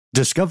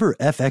Discover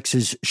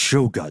FX's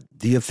Shogun,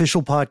 the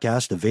official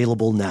podcast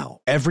available now.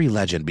 Every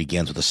legend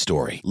begins with a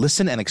story.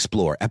 Listen and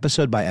explore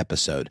episode by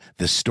episode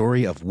the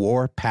story of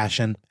war,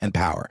 passion, and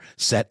power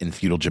set in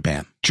feudal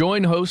Japan.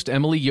 Join host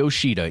Emily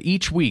Yoshida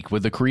each week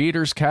with the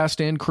creators,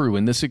 cast, and crew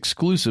in this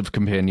exclusive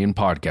companion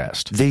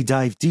podcast. They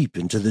dive deep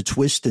into the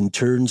twists and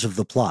turns of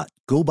the plot,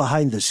 go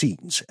behind the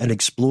scenes, and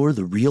explore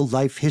the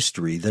real-life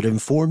history that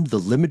informed the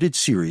limited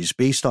series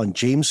based on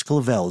James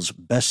Clavell's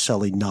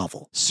best-selling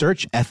novel.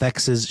 Search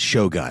FX's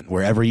Shogun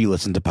wherever you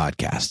listen to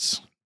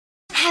podcasts.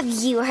 Have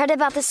you heard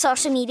about the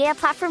social media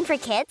platform for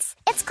kids?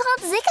 It's called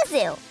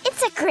Zigazoo.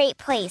 It's a great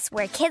place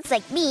where kids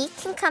like me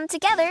can come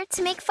together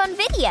to make fun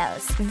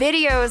videos.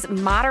 Videos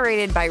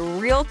moderated by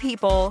real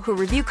people who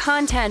review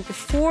content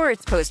before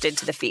it's posted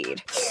to the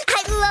feed.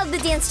 I love the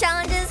dance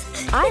challenges.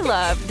 I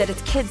love that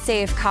it's Kid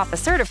Safe COPPA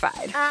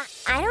certified.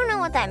 I don't know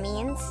what that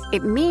means.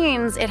 It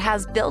means it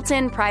has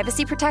built-in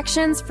privacy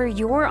protections for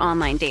your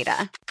online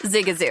data.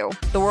 Zigazoo,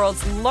 the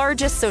world's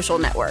largest social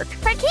network.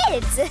 For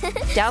kids.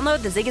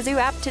 Download the Zigazoo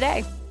app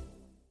today.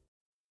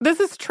 This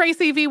is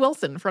Tracy V.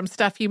 Wilson from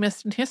Stuff You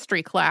Missed in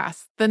History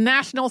class. The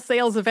national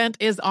sales event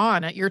is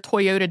on at your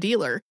Toyota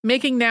dealer,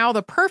 making now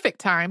the perfect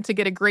time to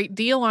get a great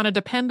deal on a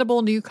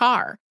dependable new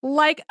car.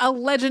 Like a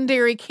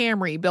legendary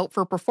Camry built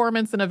for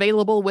performance and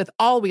available with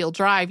all-wheel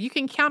drive, you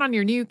can count on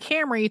your new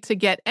Camry to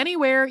get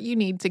anywhere you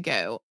need to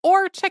go.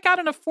 Or check out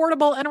an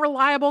affordable and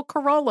reliable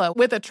Corolla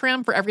with a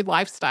trim for every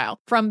lifestyle.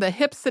 From the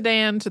hip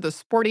sedan to the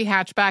sporty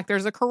hatchback,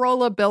 there's a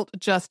Corolla built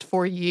just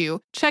for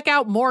you. Check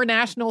out more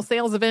national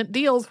sales event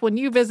deals when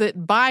you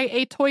visit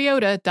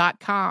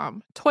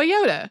buyatoyota.com.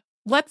 Toyota,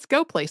 let's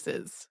go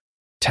places.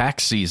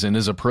 Tax season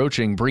is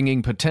approaching,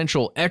 bringing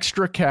potential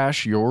extra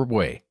cash your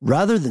way.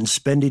 Rather than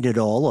spending it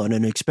all on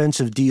an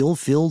expensive deal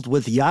filled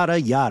with yada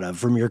yada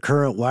from your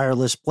current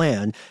wireless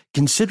plan,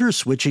 consider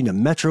switching to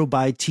Metro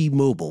by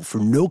T-Mobile for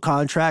no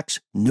contracts,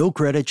 no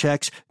credit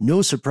checks,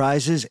 no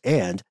surprises,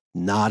 and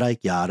nada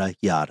yada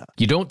yada.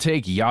 You don't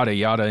take yada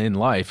yada in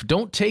life.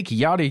 Don't take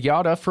yada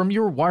yada from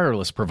your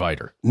wireless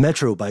provider.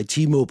 Metro by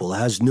T-Mobile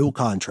has no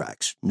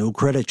contracts, no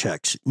credit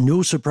checks,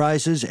 no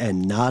surprises,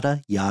 and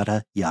nada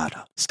yada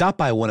yada. Stop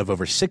by one of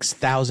over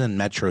 6,000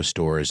 Metro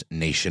stores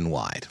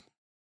nationwide.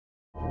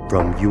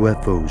 From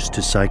UFOs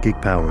to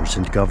psychic powers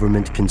and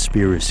government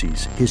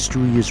conspiracies,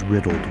 history is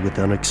riddled with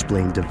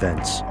unexplained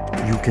events.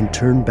 You can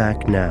turn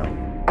back now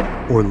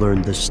or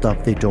learn the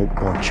stuff they don't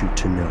want you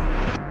to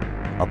know.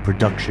 A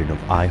production of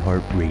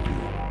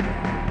iHeartRadio.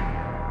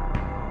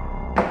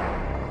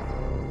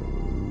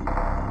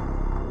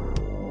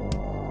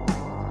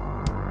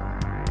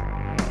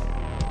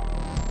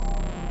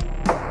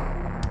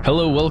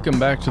 Hello, welcome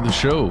back to the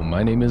show.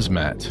 My name is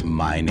Matt.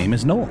 My name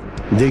is Noel.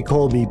 They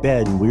call me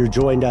Ben. We're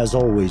joined as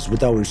always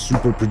with our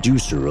super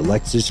producer,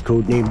 Alexis,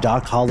 codename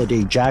Doc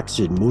Holiday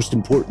Jackson. Most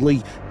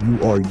importantly,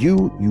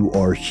 you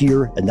are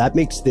here, and that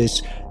makes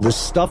this the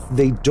stuff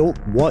they don't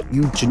want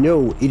you to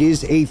know. It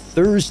is a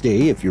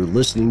Thursday, if you're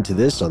listening to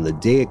this on the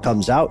day it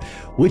comes out,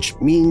 which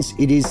means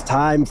it is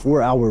time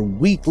for our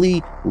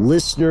weekly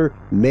listener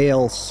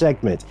mail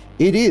segment.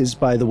 It is,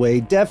 by the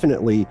way,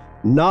 definitely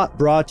not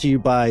brought to you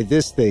by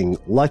this thing,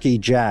 Lucky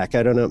Jack.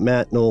 I don't know,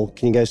 Matt, Noel,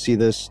 can you guys see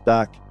this,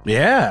 Doc?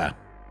 Yeah.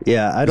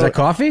 Yeah, I don't. Is that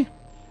coffee?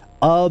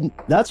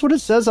 That's what it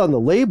says on the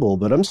label,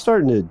 but I'm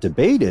starting to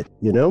debate it.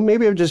 You know,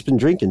 maybe I've just been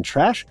drinking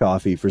trash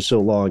coffee for so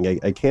long.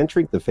 I can't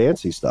drink the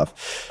fancy stuff.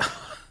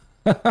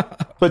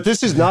 But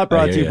this is not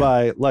brought to you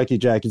by Lucky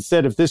Jack.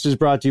 Instead, if this is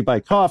brought to you by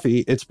coffee,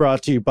 it's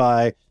brought to you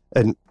by,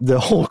 and the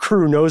whole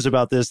crew knows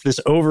about this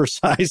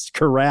oversized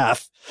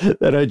carafe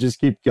that I just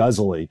keep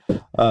guzzling.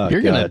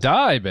 You're going to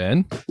die,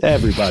 Ben.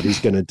 Everybody's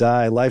going to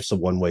die. Life's a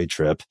one-way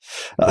trip.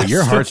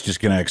 Your heart's just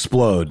going to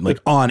explode, like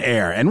on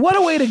air. And what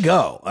a way to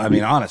go. I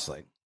mean,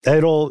 honestly.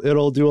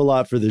 It'll do a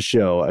lot for the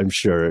show, I'm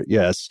sure.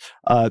 Yes.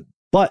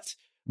 But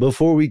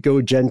before we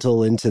go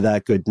gentle into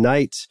that good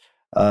night,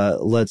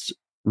 let's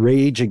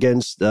rage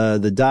against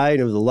the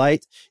dying of the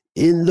light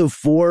in the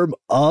form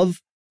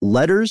of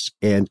letters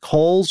and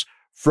calls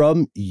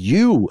from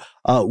you.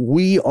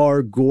 We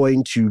are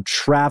going to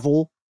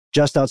travel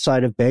just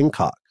outside of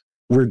Bangkok.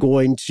 We're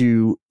going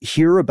to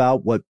hear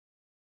about what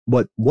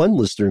one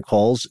listener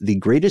calls the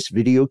greatest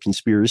video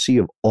conspiracy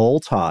of all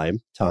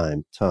time.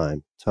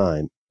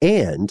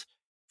 And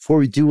before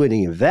we do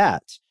any of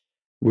that,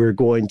 we're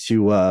going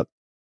to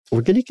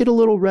get a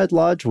little Red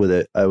Lodge with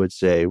it, I would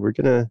say. We're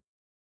gonna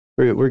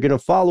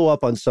follow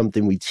up on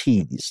something we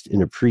teased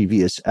in a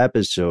previous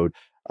episode.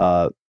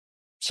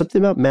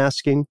 Something about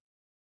masking.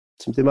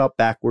 Something about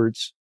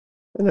backwards.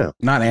 I know.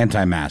 Not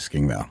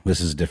anti-masking, though.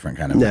 This is a different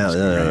kind of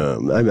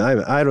masking.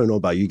 No. I don't know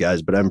about you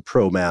guys, but I'm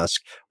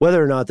pro-mask.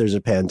 Whether or not there's a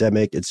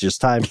pandemic, it's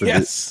just time for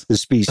the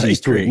species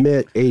to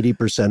admit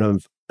 80%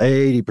 of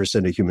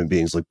human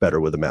beings look better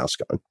with a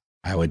mask on.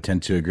 I would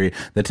tend to agree.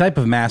 The type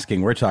of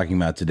masking we're talking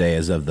about today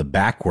is of the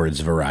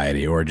backwards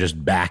variety, or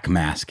just back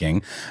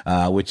masking,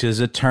 which is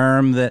a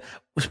term that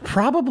was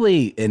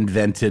probably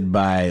invented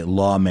by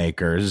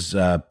lawmakers,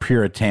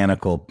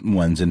 puritanical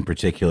ones in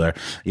particular,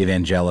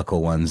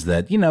 evangelical ones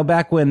that,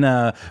 back when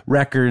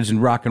records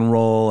and rock and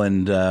roll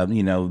and,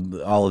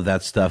 all of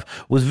that stuff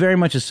was very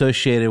much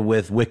associated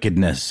with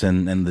wickedness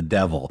and the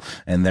devil.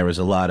 And there was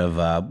a lot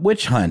of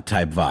witch hunt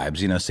type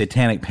vibes,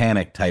 satanic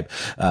panic type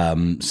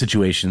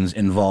situations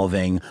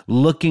involving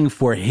looking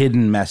for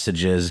hidden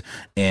messages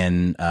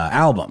in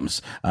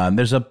albums.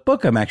 There's a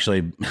book I'm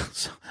actually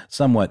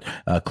somewhat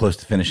close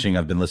to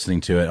finishing. I've been listening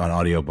to it on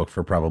audiobook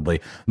for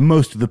probably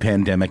most of the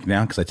pandemic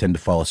now because I tend to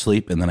fall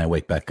asleep and then I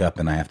wake back up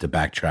and I have to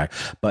backtrack.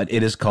 But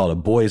it is called A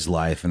Boy's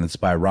Life, and it's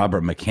by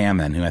Robert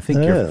McCammon, who I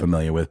think you're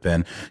familiar with,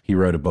 Ben. He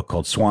wrote a book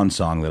called Swan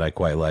Song that I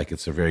quite like.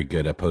 It's a very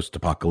good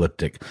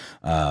post-apocalyptic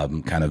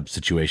kind of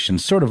situation,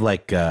 sort of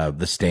like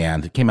The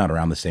Stand. It came out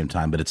around the same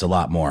time, but it's a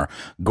lot more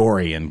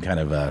gory and kind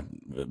of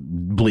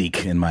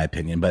bleak, in my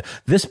opinion. But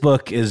this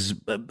book is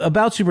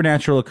about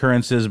supernatural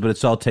occurrences, but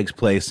it all takes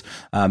place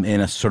in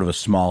a sort of a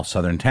small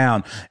southern town.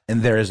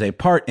 And there is a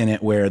part in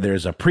it where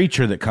there's a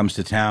preacher that comes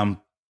to town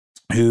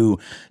who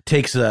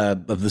takes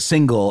the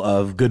single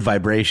of Good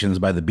Vibrations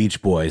by the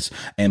Beach Boys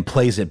and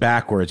plays it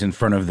backwards in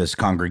front of this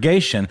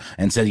congregation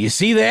and says, "You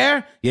see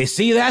there? You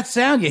see that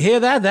sound? You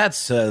hear that?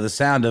 That's the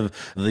sound of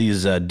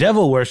these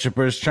devil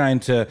worshippers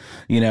trying to,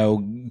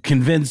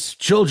 convince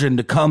children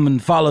to come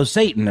and follow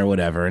Satan," or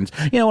whatever. And,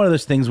 one of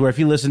those things where if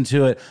you listen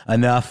to it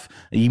enough,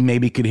 you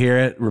maybe could hear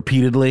it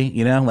repeatedly,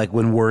 like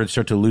when words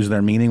start to lose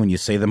their meaning when you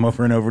say them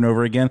over and over and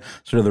over again,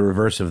 sort of the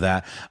reverse of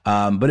that.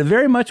 But it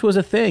very much was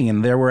a thing.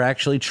 And there were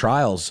actually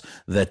trials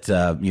that,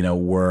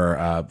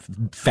 were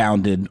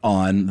founded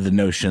on the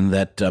notion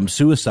that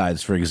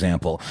suicides, for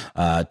example,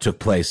 took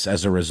place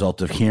as a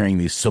result of hearing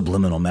these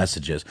subliminal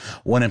messages.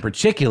 One in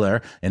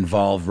particular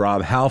involved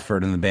Rob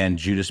Halford and the band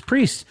Judas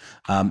Priest.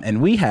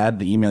 And we had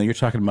the email you're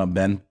talking about,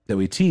 Ben, that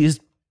we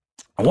teased.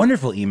 A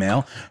wonderful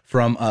email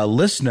from a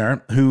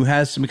listener who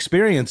has some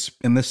experience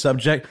in this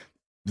subject,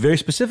 very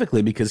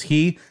specifically because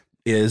he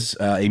is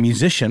a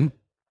musician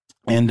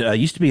and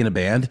used to be in a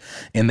band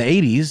in the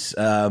 80s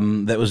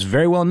that was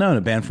very well known,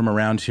 a band from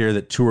around here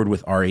that toured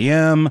with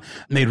REM,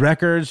 made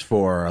records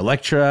for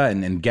Elektra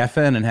and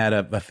Geffen, and had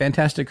a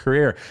fantastic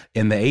career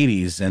in the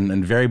 80s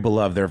and very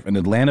beloved. They're an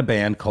Atlanta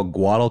band called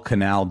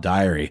Guadalcanal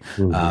Diary.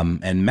 Mm-hmm.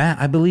 And Matt,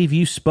 I believe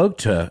you spoke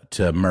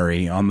to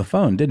Murray on the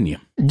phone, didn't you?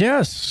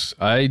 Yes,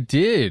 I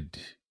did.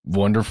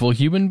 Wonderful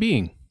human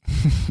being.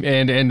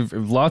 and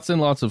lots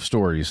of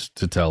stories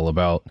to tell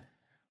about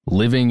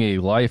living a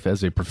life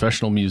as a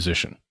professional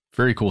musician.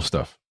 Very cool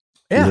stuff.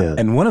 Yeah.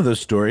 And one of those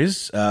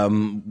stories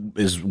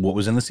is what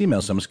was in this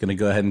email. So I'm just going to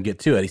go ahead and get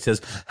to it. He says,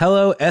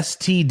 "Hello,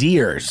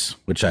 STDers,"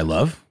 which I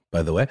love,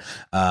 by the way.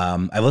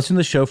 I've listened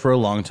to the show for a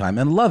long time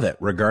and love it.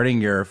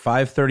 Regarding your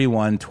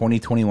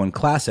 5/31/2021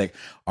 classic,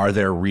 Are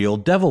There Real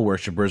Devil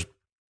Worshippers?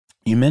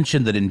 You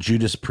mentioned that in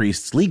Judas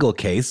Priest's legal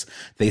case,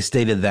 they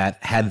stated that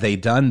had they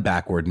done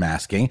backward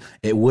masking,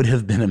 it would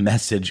have been a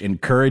message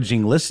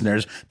encouraging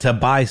listeners to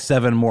buy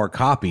 7 more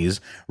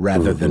copies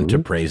rather than to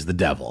praise the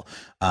devil.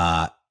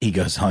 He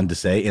goes on to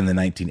say, "In the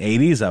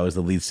 1980s, I was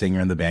the lead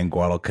singer in the band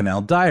Guadalcanal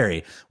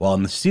Diary. While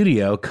in the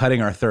studio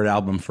cutting our 3rd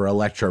album for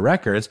Elektra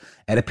Records,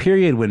 at a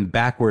period when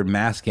backward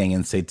masking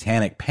and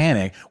satanic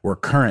panic were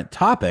current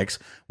topics,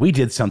 we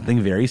did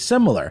something very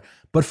similar,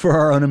 but for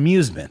our own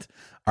amusement.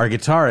 Our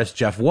guitarist,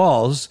 Jeff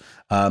Walls,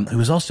 who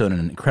was also in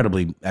an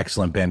incredibly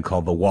excellent band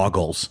called The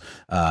Woggles,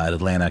 an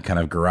Atlanta kind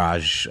of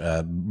garage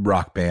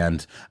rock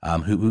band,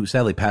 who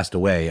sadly passed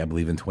away, I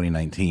believe, in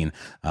 2019.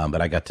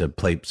 But I got to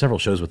play several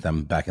shows with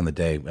them back in the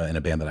day in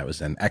a band that I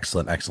was in.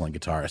 Excellent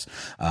guitarist.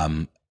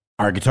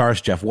 Our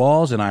guitarist, Jeff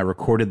Walls, and I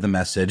recorded the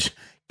message,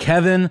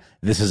 'Kevin,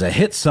 this is a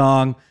hit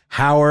song.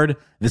 Howard,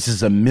 this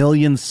is a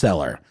million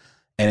seller,'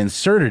 and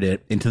inserted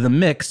it into the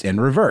mix in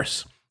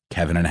reverse.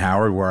 Kevin and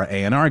Howard were our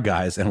A&R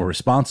guys and were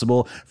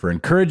responsible for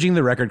encouraging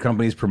the record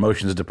company's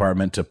promotions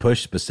department to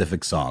push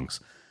specific songs.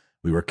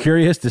 We were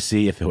curious to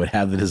see if it would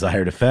have the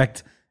desired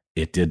effect.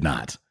 It did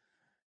not.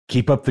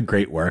 Keep up the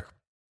great work.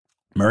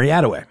 Murray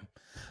Attaway."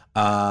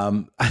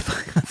 I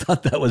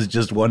thought that was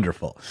just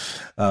wonderful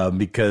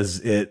because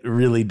it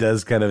really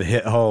does kind of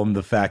hit home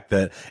the fact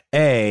that,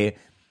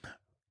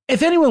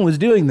 if anyone was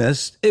doing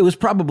this, it was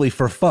probably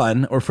for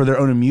fun or for their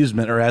own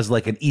amusement or as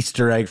like an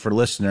Easter egg for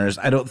listeners.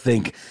 I don't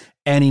think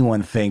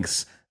anyone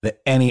thinks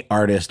that any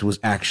artist was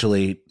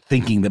actually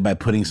thinking that by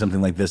putting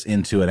something like this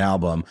into an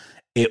album,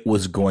 it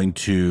was going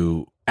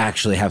to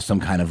actually have some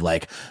kind of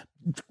like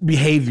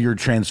behavior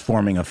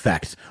transforming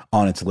effect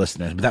on its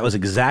listeners. But that was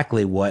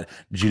exactly what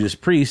Judas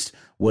Priest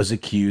was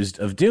accused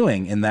of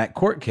doing in that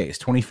court case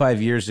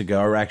 25 years ago,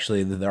 or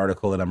actually the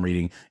article that I'm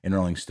reading in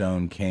Rolling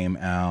Stone came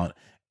out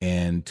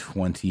in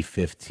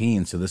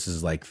 2015. So this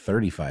is like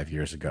 35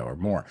 years ago or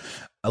more,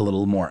 a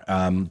little more.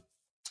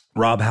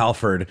 Rob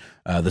Halford,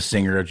 the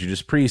singer of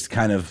Judas Priest,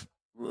 kind of,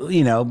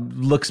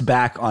 looks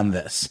back on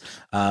this.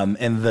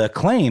 And the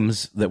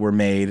claims that were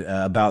made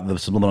about the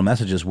subliminal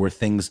messages were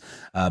things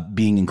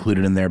being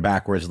included in there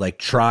backwards, like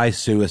 "try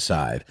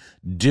suicide,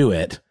 do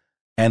it,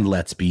 and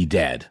let's be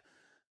dead."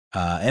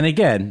 And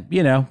again,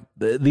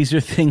 these are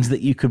things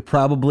that you could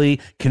probably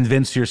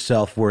convince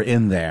yourself were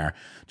in there,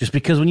 just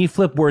because when you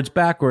flip words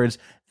backwards,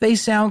 they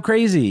sound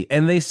crazy,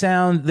 and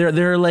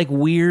they're like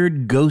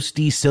weird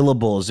ghosty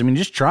syllables. I mean,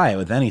 just try it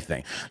with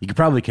anything. You could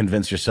probably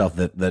convince yourself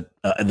that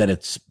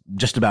it's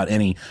just about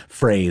any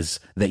phrase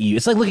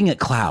it's like looking at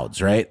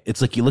clouds, right? It's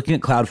like you're looking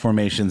at cloud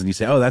formations and you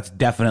say, oh, that's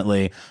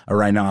definitely a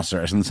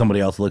rhinoceros. And somebody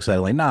else looks at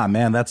it like, nah,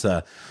 man, that's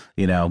a,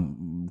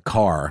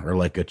 car or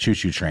like a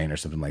choo-choo train or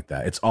something like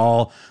that. It's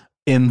all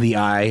in the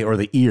eye or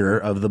the ear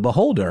of the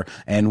beholder.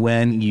 And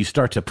when you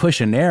start to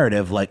push a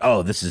narrative like,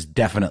 oh, this is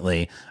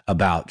definitely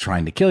about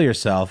trying to kill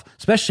yourself,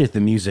 especially if the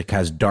music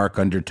has dark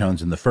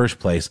undertones in the first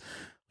place,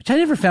 which I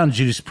never found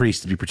Judas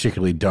Priest to be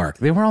particularly dark.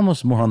 They were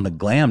almost more on the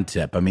glam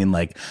tip. I mean,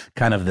 like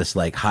kind of this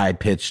like high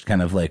pitched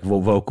kind of like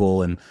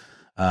vocal and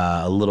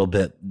a little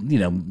bit,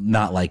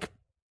 not like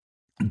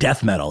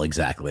death metal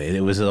exactly.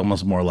 It was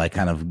almost more like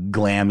kind of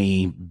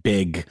glammy,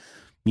 big,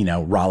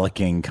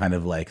 rollicking kind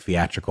of like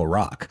theatrical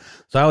rock.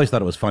 So I always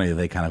thought it was funny that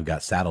they kind of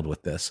got saddled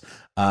with this.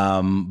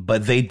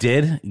 But they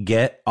did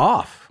get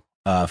off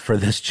for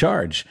this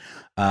charge.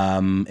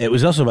 It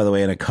was also, by the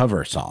way, in a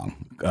cover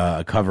song,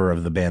 a cover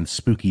of the band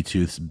Spooky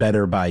Tooth's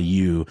Better By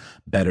You,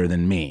 Better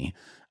Than Me,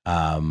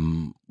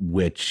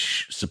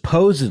 which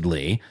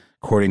supposedly,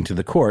 according to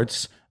the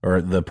courts or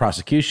the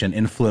prosecution,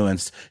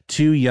 influenced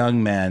two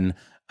young men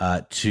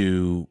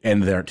to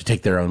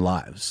take their own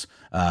lives.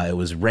 It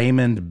was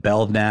Raymond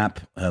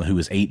Belknap, who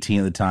was 18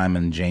 at the time,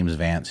 and James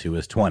Vance, who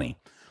was 20.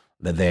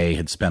 That they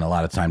had spent a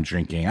lot of time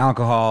drinking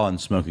alcohol and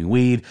smoking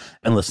weed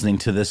and listening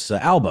to this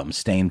album,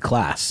 Stained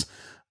Class,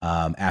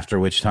 after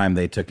which time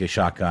they took a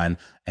shotgun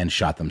and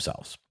shot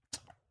themselves.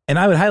 And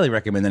I would highly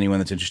recommend anyone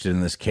that's interested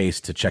in this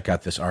case to check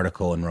out this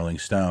article in Rolling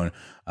Stone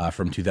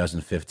from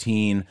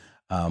 2015,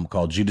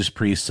 called Judas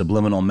Priest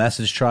Subliminal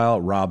Message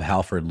Trial, Rob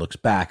Halford Looks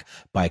Back,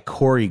 by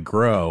Corey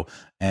Groh.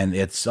 And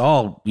it's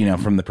all,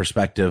 from the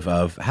perspective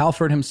of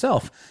Halford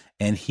himself.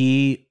 And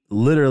he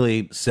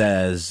literally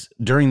says,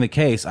 during the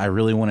case, I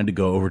really wanted to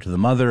go over to the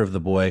mother of the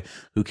boy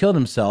who killed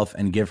himself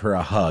and give her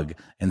a hug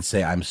and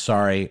say, I'm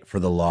sorry for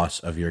the loss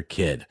of your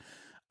kid.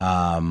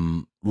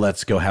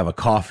 Let's go have a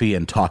coffee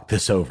and talk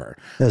this over.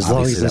 As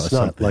long as it's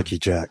not Lucky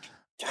Jack.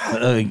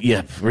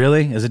 Yeah,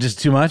 really? Is it just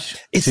too much?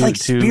 It's like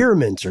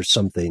spearmint or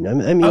something. I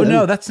mean,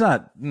 no, that's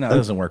not. No, that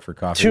doesn't work for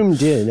coffee.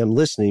 Tuned in, I'm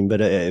listening,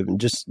 but I'm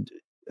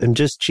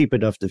just cheap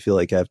enough to feel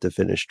like I have to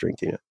finish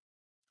drinking it.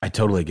 I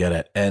totally get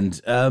it, and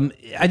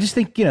I just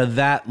think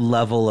that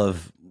level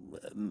of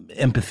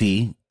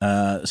empathy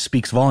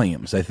speaks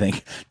volumes. I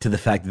think to the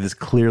fact that this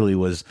clearly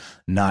was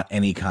not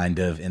any kind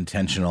of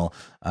intentional.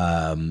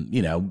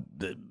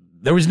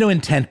 There was no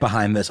intent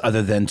behind this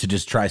other than to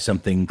just try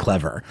something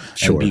clever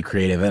and be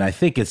creative. And I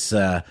think it's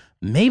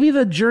maybe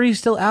the jury's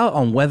still out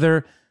on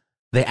whether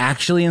they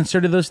actually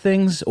inserted those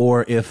things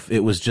or if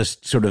it was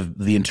just sort of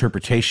the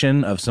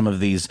interpretation of some of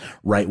these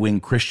right-wing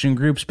Christian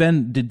groups.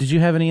 Ben, did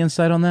you have any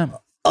insight on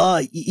that?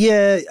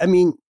 Yeah. I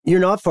mean, you're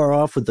not far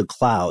off with the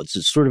clouds.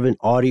 It's sort of an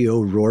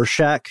audio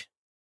Rorschach.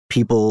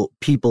 People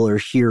are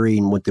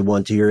hearing what they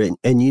want to hear.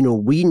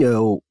 And we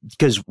know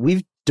because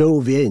we've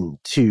dove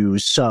into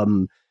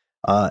some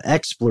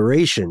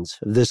explorations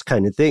of this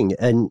kind of thing.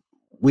 And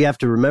we have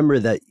to remember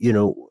that,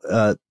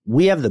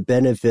 we have the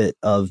benefit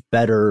of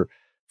better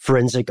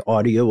forensic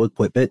audio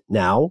equipment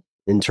now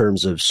in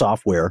terms of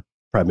software,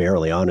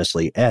 primarily,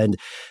 honestly. And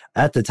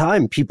at the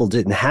time, people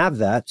didn't have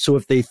that. So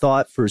if they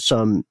thought for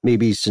some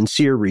maybe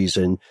sincere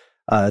reason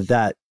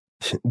that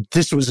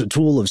this was a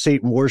tool of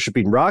Satan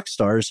worshiping rock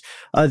stars,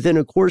 then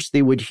of course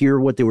they would hear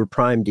what they were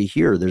primed to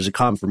hear. There's a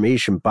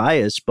confirmation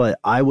bias, but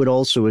I would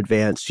also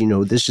advance,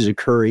 this is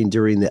occurring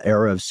during the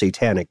era of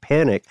satanic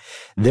panic.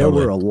 There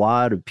were a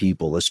lot of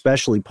people,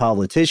 especially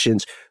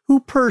politicians,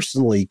 who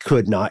personally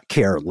could not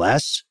care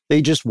less.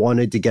 They just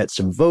wanted to get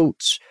some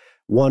votes,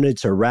 wanted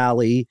to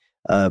rally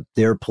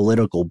their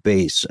political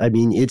base. I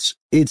mean,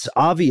 it's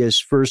obvious,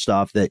 first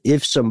off, that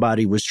if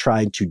somebody was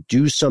trying to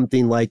do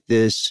something like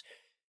this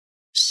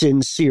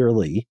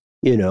sincerely,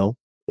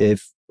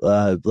 if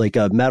like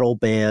a metal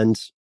band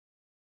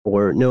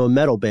a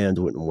metal band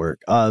wouldn't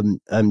work. I'm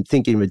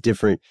thinking of a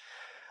different,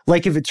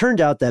 like if it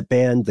turned out that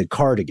band, the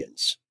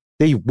Cardigans,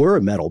 they were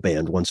a metal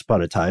band once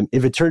upon a time.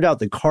 If it turned out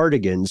the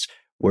Cardigans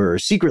were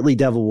secretly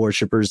devil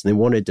worshippers and they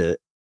wanted to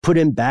put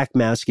in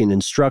backmasking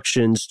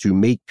instructions to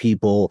make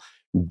people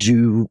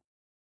do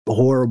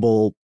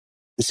horrible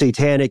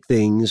satanic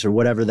things or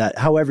whatever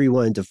however you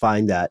want to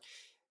define that,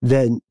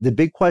 then the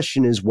big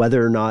question is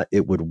whether or not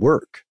it would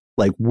work.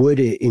 Like, would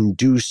it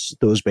induce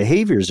those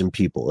behaviors in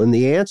people? And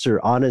the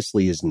answer,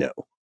 honestly, is no.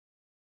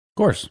 Of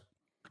course.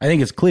 I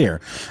think it's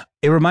clear.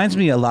 It reminds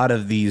me a lot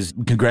of these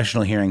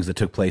congressional hearings that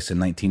took place in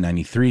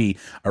 1993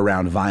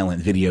 around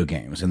violent video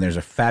games. And there's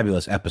a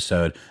fabulous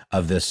episode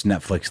of this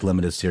Netflix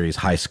limited series,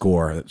 High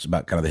Score. It's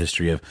about kind of the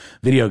history of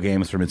video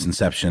games from its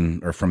inception,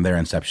 or from their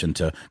inception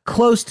to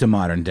close to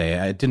modern day.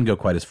 It didn't go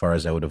quite as far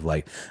as I would have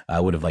liked. I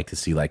would have liked to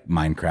see like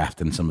Minecraft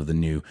and some of the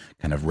new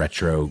kind of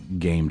retro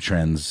game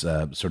trends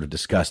sort of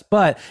discussed.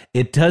 But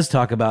it does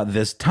talk about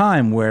this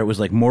time where it was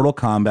like Mortal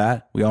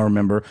Kombat. We all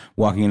remember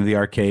walking into the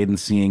arcade and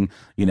seeing,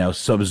 you know,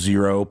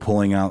 Sub-Zero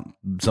pulling out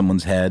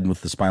someone's head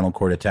with the spinal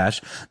cord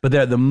attached. But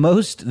that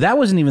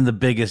wasn't even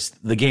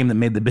the game that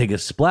made the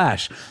biggest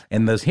splash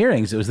in those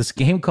hearings. It was this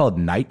game called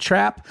Night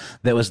Trap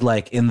that was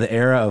like in the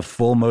era of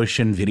full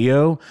motion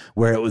video,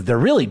 where they're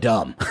really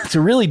dumb. It's a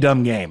really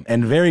dumb game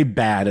and very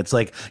bad. It's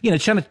like, you know,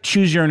 trying to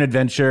choose your own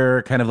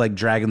adventure, kind of like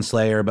Dragon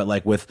Slayer, but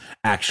like with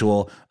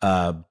actual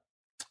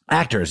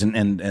actors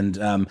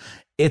and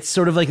it's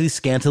sort of like these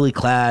scantily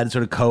clad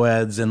sort of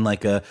co-eds in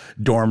like a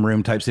dorm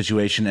room type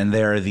situation. And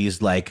there are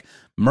these like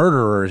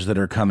murderers that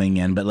are coming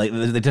in, but like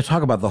they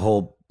talk about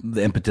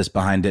the impetus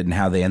behind it and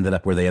how they ended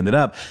up where they ended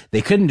up.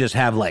 They couldn't just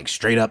have like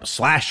straight up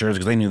slashers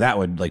because they knew that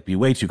would like be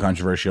way too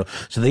controversial.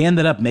 So they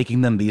ended up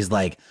making them these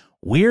like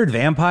weird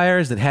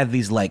vampires that had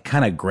these like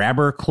kind of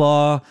grabber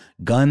claw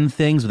gun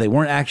things, but they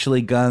weren't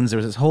actually guns. There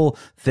was this whole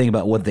thing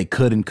about what they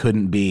could and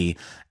couldn't be.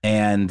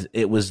 And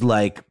it was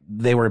like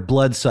they were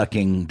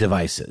blood-sucking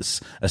devices,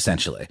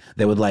 essentially.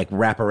 They would like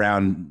wrap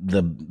around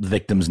the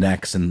victims'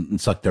 necks and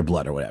suck their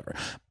blood or whatever.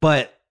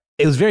 But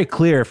it was very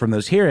clear from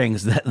those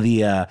hearings that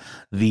the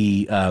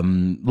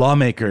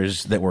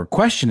lawmakers that were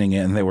questioning it,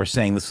 and they were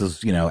saying this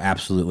was, you know,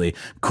 absolutely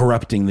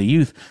corrupting the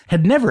youth,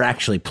 had never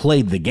actually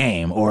played the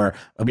game, or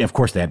I mean, of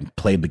course they hadn't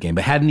played the game,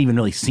 but hadn't even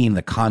really seen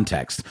the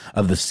context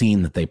of the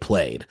scene that they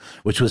played,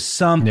 which was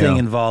something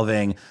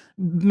involving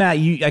Matt.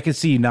 I could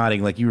see you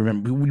nodding, like you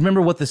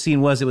remember what the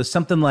scene was. It was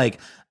something like,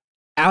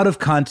 out of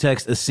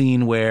context, a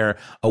scene where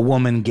a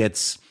woman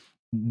gets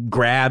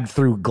grabbed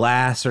through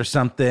glass or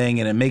something,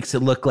 and it makes it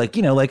look like,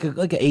 you know, like an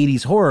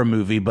 80s horror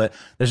movie, but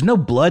there's no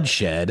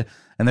bloodshed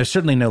and there's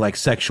certainly no like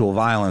sexual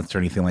violence or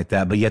anything like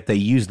that, but yet they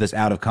use this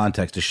out of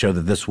context to show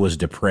that this was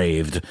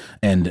depraved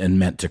and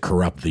meant to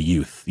corrupt the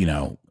youth, you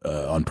know,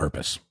 on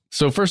purpose.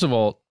 So first of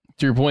all,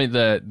 to your point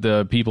that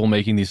the people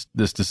making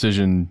this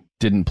decision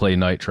didn't play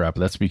Night Trap,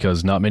 that's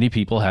because not many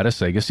people had a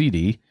Sega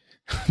CD.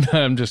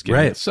 I'm just kidding.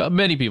 Right. So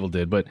many people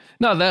did, but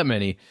not that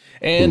many.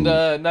 And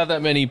not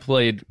that many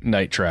played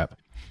Night Trap.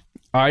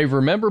 I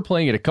remember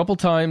playing it a couple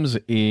times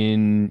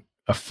in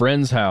a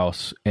friend's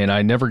house, and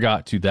I never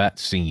got to that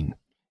scene.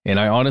 And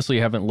I honestly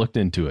haven't looked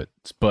into it,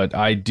 but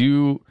I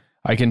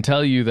can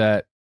tell you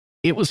that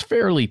it was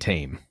fairly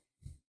tame,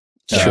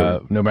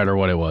 no matter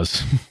what it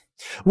was.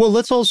 Well,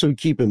 let's also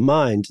keep in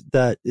mind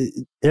that,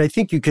 and I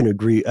think you can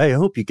agree, I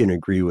hope you can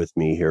agree with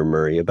me here,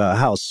 Murray, about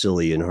how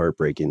silly and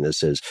heartbreaking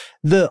this is.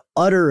 The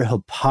utter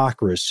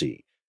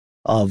hypocrisy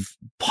of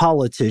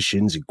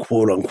politicians and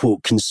quote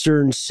unquote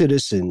concerned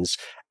citizens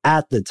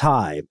at the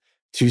time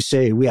to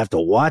say we have to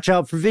watch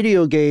out for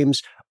video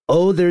games.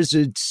 Oh, there's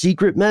a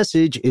secret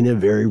message in a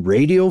very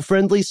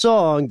radio-friendly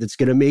song that's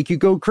going to make you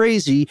go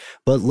crazy,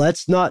 but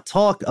let's not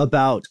talk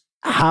about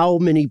how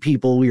many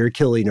people we are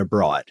killing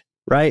abroad,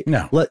 right?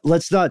 No.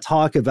 Let's not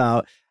talk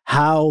about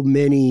how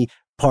many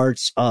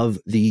parts of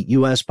the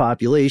U.S.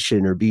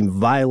 population are being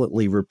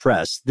violently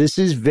repressed. This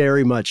is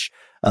very much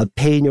a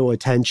pay no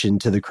attention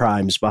to the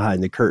crimes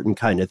behind the curtain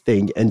kind of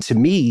thing. And to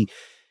me,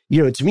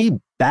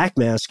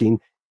 backmasking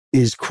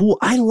is cool.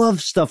 I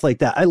love stuff like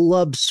that. I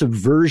love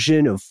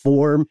subversion of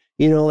form.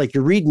 You know, like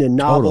you're reading a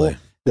novel, totally.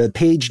 The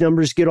page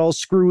numbers get all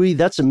screwy.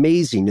 That's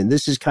amazing. And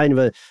this is kind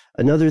of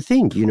another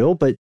thing, you know,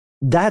 but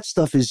that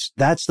stuff is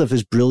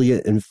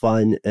brilliant and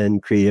fun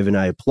and creative, and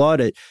I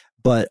applaud it.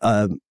 But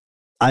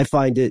I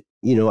find it,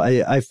 you know,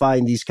 I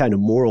find these kind of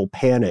moral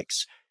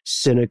panics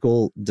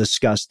cynical,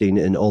 disgusting,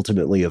 and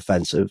ultimately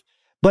offensive.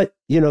 But,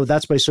 you know,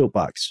 that's my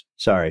soapbox.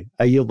 Sorry,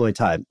 I yield my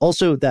time.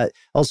 Also,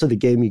 the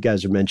game you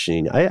guys are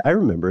mentioning, I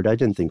remembered. I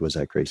didn't think it was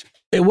that crazy.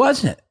 It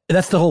wasn't.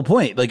 That's the whole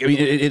point. Like, I mean,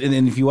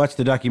 and if you watch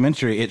the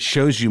documentary, it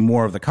shows you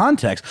more of the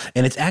context,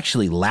 and it's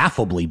actually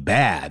laughably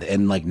bad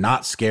and like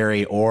not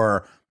scary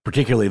or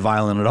particularly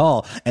violent at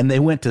all. And they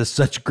went to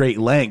such great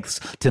lengths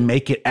to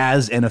make it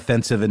as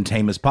inoffensive and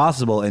tame as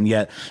possible. And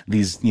yet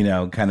these, you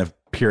know, kind of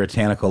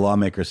puritanical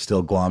lawmakers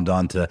still glommed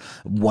onto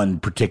one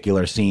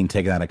particular scene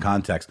taken out of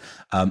context.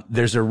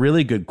 There's a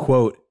really good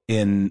quote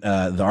in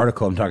the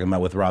article I'm talking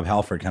about with Rob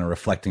Halford, kind of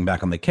reflecting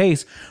back on the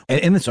case.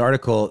 And in this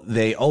article,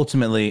 they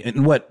ultimately,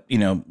 and what, you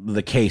know,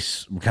 the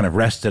case kind of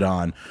rested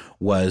on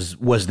was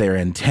their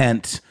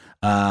intent.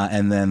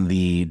 And then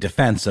the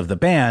defense of the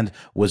band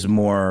was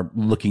more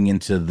looking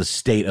into the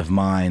state of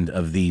mind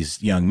of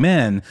these young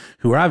men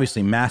who are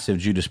obviously massive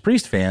Judas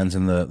Priest fans.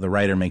 And the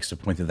writer makes the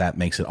point that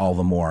makes it all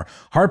the more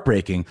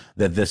heartbreaking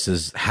that this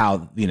is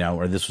how, you know,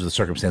 or this was the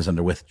circumstance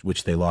under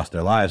which they lost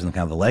their lives and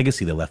kind of the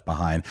legacy they left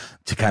behind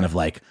to kind of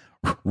like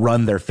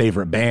run their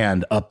favorite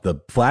band up the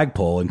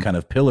flagpole and kind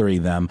of pillory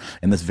them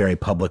in this very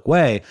public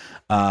way.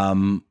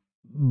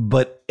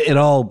 But it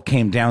all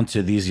came down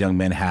to these young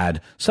men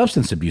had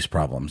substance abuse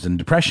problems and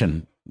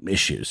depression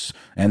issues,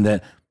 and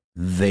that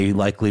they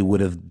likely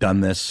would have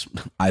done this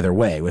either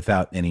way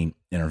without any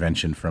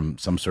intervention from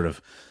some sort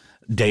of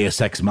deus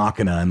ex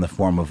machina in the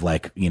form of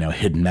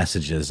hidden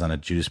messages on a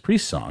Judas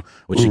Priest song,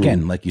 which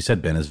again, like you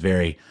said, Ben, is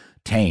very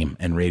tame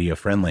and radio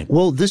friendly.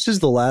 Well, this is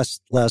the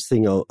last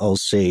thing I'll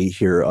say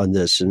here on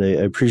this, and I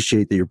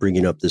appreciate that you're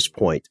bringing up this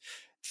point.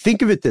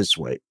 Think of it this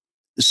way: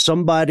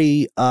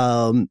 somebody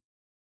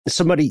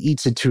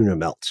eats a tuna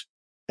melt,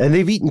 and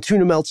they've eaten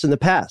tuna melts in the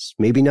past.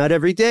 Maybe not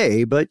every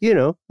day, but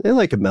they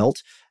like a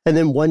melt. And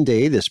then one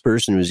day, this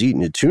person who's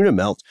eating a tuna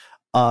melt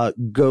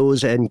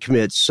goes and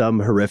commits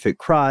some horrific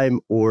crime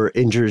or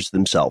injures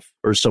themselves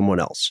or someone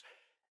else.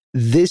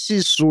 This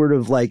is sort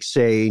of like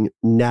saying,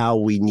 now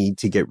we need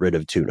to get rid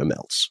of tuna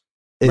melts.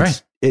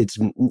 It's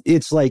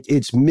like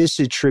it's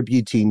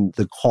misattributing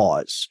the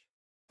cause.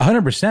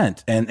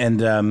 100%.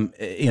 And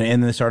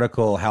in this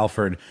article,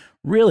 Halford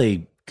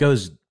really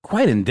goes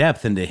quite in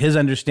depth into his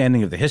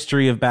understanding of the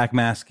history of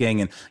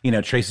backmasking,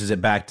 and traces it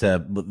back to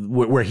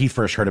where he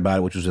first heard about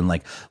it, which was in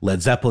like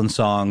Led Zeppelin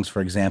songs, for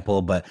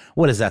example. But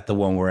what is that, the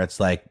one where it's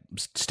like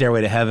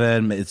Stairway to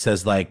Heaven, it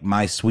says like,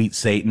 my sweet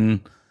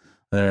Satan,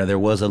 there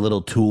was a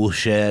little tool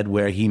shed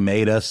where he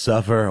made us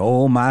suffer,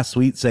 oh my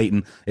sweet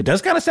Satan. It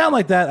does kind of sound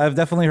like that. I've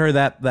definitely heard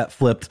that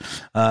flipped,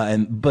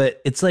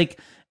 but it's like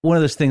one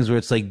of those things where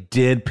it's like,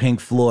 did Pink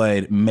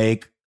Floyd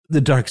make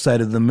The Dark Side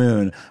of the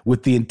Moon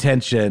with the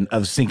intention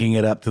of syncing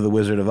it up to The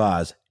Wizard of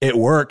Oz? It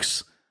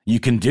works.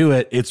 You can do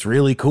it. It's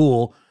really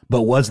cool.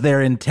 But was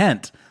there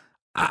intent?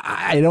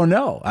 I don't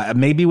know.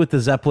 Maybe with the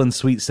Zeppelin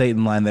Sweet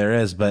Satan line there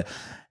is, but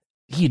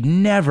you'd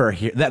never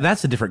hear that.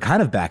 That's a different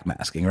kind of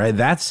backmasking, right?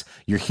 That's,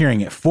 you're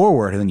hearing it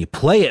forward and then you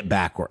play it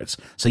backwards.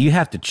 So you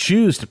have to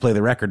choose to play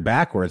the record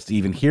backwards to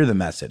even hear the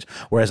message.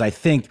 Whereas I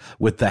think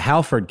with the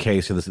Halford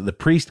case or the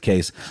Priest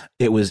case,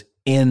 it was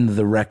in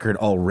the record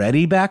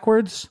already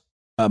backwards.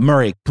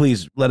 Murray,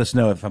 please let us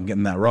know if I'm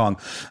getting that wrong.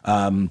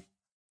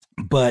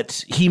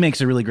 But he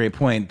makes a really great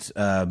point,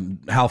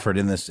 Halford,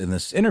 in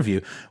this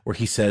interview, where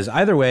he says,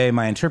 either way,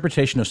 my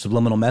interpretation of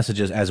subliminal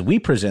messages as we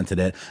presented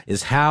it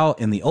is how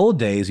in the old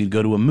days you'd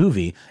go to a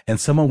movie and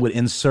someone would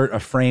insert a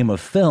frame of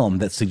film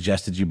that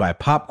suggested you buy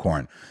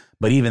popcorn.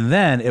 But even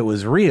then, it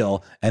was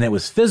real and it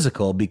was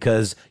physical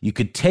because you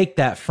could take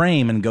that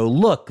frame and go,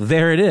 look,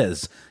 there it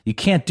is. You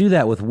can't do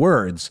that with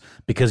words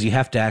because you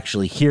have to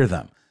actually hear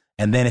them.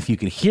 And then if you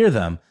can hear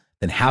them,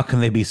 then how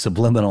can they be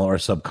subliminal or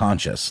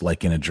subconscious,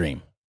 like in a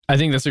dream? I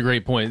think that's a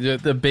great point.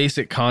 The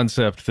basic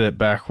concept that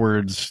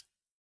backwards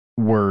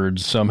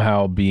words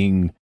somehow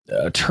being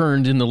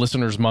turned in the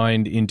listener's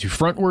mind into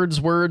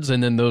frontwards words,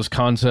 and then those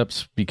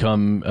concepts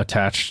become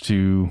attached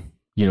to,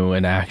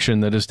 an action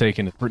that is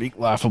taken. It's pretty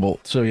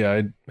laughable. So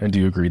yeah, I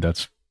do agree.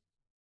 That's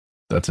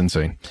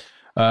insane.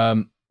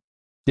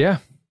 Yeah.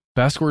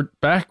 Backward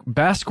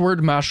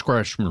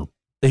mashcrash.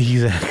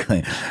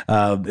 Exactly.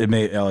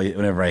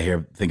 Whenever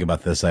I think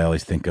about this, I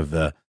always think of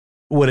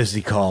what is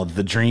he called?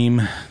 The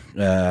Dream,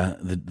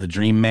 the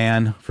Dream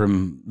Man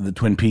from the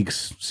Twin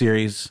Peaks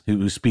series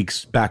who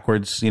speaks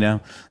backwards.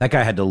 That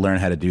guy had to learn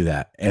how to do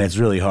that, and it's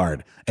really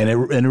hard. And it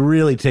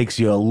really takes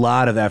you a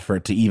lot of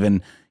effort to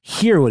even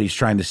hear what he's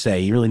trying to say.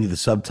 You really need the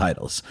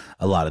subtitles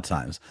a lot of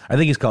times. I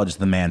think he's called just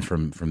the Man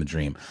from the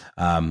Dream.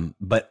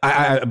 But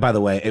I by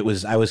the way,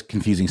 I was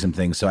confusing some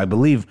things. So I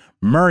believe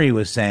Murray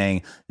was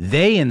saying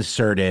they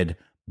inserted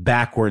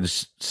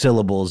backwards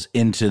syllables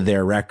into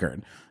their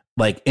record,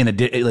 like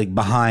like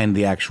behind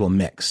the actual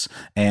mix.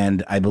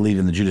 And I believe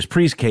in the Judas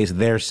Priest case,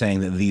 they're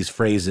saying that these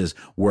phrases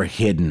were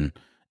hidden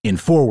in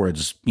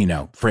forwards,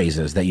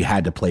 phrases that you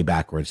had to play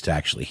backwards to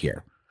actually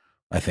hear,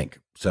 I think.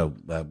 So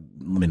let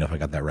me know if I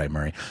got that right,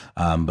 Murray.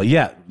 But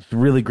yeah,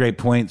 really great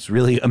points,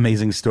 really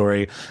amazing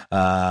story.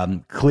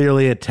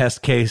 Clearly a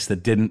test case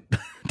that didn't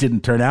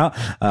turn out.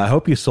 I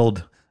hope you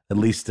sold at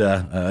least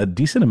a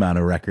decent amount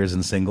of records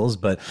and singles,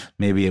 but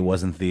maybe it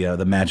wasn't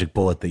the magic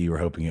bullet that you were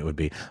hoping it would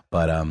be.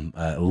 But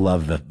I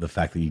love the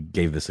fact that you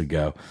gave this a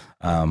go.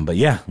 But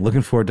yeah,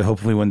 looking forward to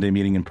hopefully one day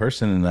meeting in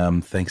person.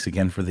 And thanks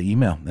again for the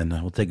email. And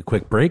we'll take a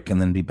quick break and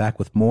then be back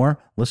with more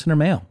listener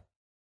mail.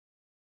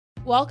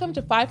 Welcome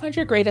to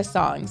 500 Greatest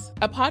Songs,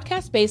 a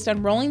podcast based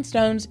on Rolling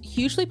Stone's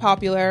hugely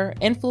popular,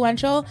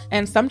 influential,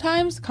 and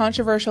sometimes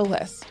controversial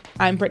list.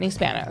 I'm Brittany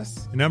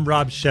Spanos. And I'm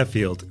Rob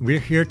Sheffield. We're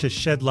here to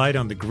shed light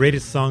on the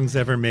greatest songs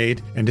ever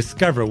made and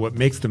discover what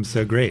makes them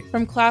so great.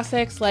 From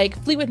classics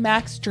like Fleetwood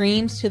Mac's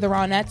Dreams to the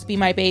Ronettes' Be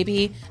My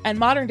Baby, and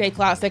modern-day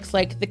classics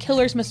like The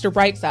Killer's Mr.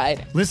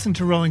 Brightside. Listen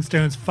to Rolling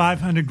Stone's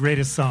 500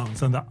 Greatest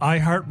Songs on the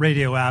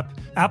iHeartRadio app,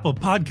 Apple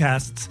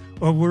Podcasts,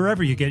 or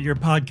wherever you get your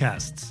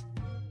podcasts.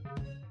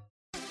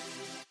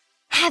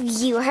 Have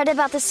you heard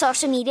about the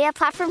social media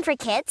platform for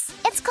kids?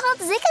 It's called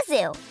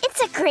Zigazoo.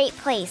 It's a great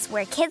place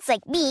where kids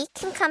like me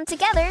can come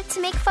together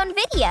to make fun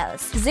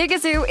videos.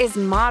 Zigazoo is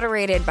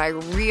moderated by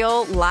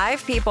real,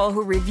 live people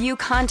who review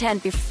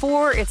content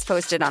before it's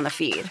posted on the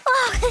feed.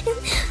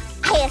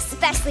 Oh, I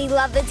especially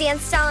love the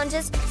dance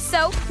challenges.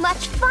 So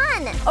much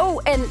fun.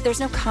 Oh, and there's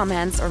no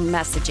comments or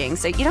messaging,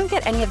 so you don't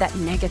get any of that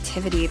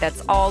negativity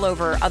that's all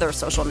over other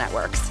social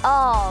networks.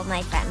 All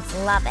my friends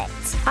love it.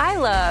 I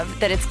love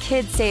that it's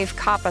KidSafe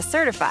COPPA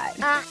certified.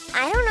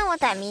 I don't know what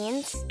that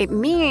means. It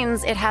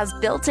means it has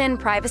built-in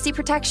privacy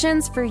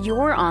protections for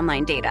your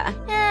online data.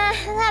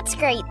 That's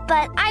great,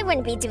 but I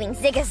wouldn't be doing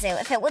Zigazoo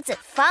if it wasn't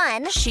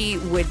fun. She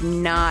would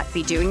not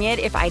be doing it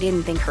if I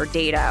didn't think her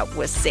data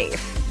was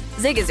safe.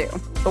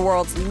 Zigazoo, the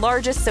world's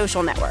largest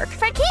social network.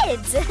 For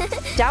kids.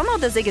 Download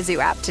the Zigazoo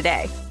app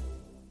today.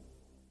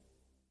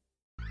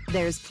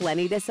 There's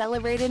plenty to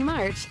celebrate in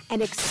March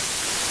and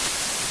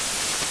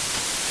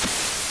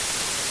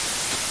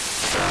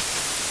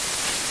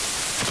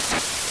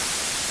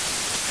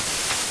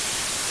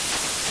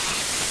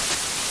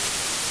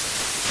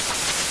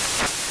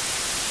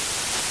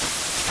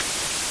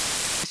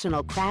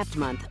National Craft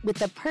Month with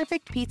the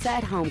perfect pizza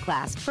at home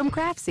class from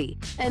Craftsy.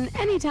 And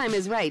anytime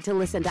is right to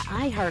listen to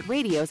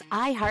iHeartRadio's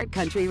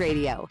iHeartCountry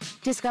Radio.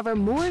 Discover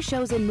more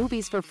shows and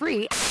movies for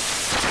free.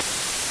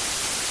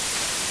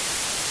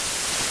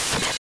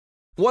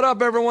 What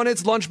up, everyone?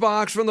 It's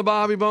Lunchbox from the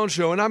Bobby Bones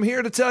Show, and I'm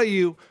here to tell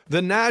you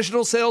the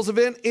national sales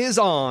event is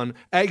on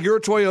at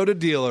your Toyota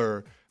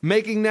dealer,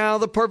 making now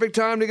the perfect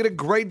time to get a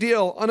great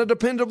deal on a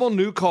dependable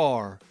new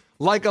car.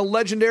 Like a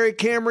legendary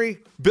Camry,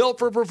 built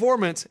for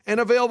performance and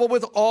available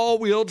with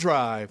all-wheel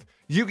drive.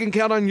 You can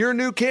count on your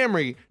new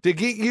Camry to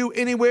get you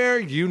anywhere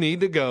you need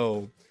to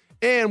go.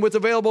 And with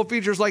available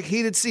features like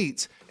heated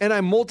seats and a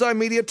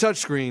multimedia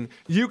touchscreen,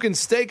 you can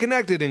stay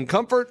connected in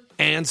comfort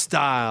and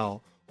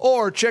style.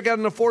 Or check out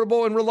an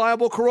affordable and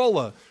reliable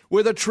Corolla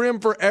with a trim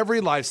for every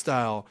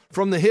lifestyle.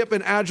 From the hip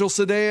and agile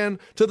sedan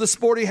to the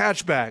sporty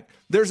hatchback,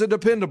 there's a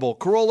dependable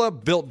Corolla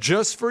built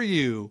just for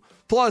you.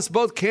 Plus,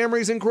 both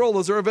Camrys and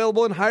Corollas are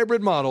available in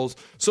hybrid models,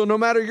 so no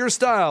matter your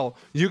style,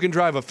 you can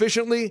drive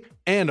efficiently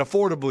and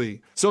affordably.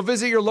 So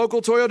visit your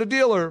local Toyota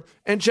dealer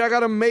and check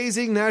out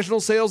amazing national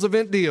sales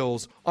event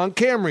deals on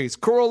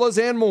Camrys, Corollas,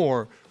 and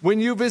more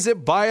when you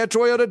visit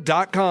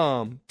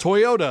buyatoyota.com.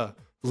 Toyota,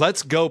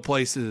 let's go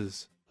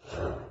places.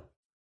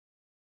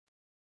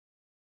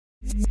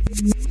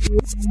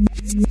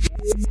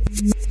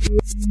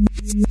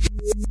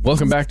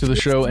 Welcome back to the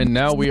show, and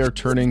now we are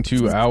turning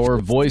to our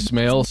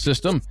voicemail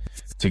system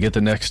to get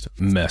the next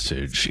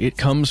message. It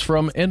comes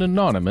from an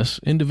anonymous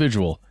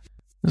individual.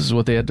 This is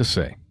what they had to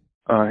say.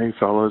 Hey,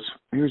 fellas.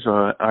 Here's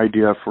an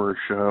idea for a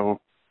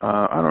show.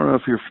 I don't know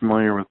if you're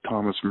familiar with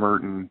Thomas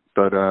Merton,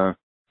 but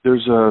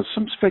there's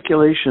some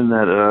speculation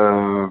that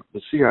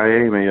the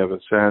CIA may have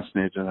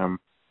assassinated him,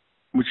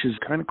 which is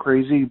kind of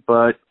crazy,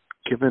 but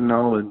given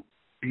all that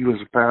he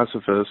was a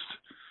pacifist,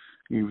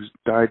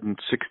 died in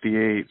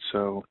 1968,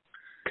 so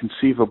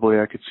conceivably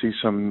I could see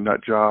some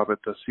nut job at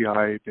the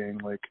CIA being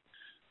like,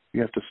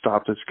 you have to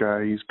stop this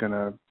guy, he's going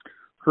to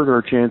hurt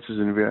our chances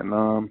in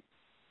Vietnam.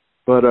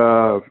 But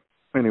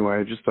anyway,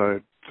 I just thought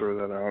I'd throw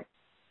that out.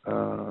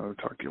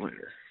 Talk to you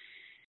later.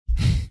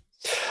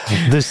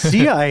 The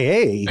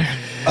CIA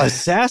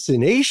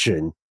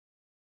assassination?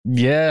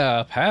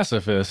 Yeah,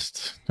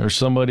 pacifist, or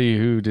somebody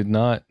who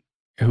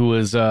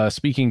was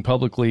speaking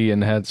publicly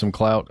and had some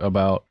clout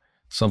about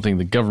something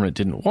the government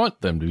didn't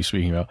want them to be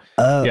speaking about.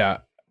 Yeah.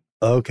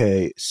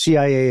 Okay.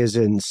 CIA is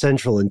in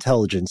Central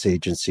Intelligence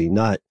Agency,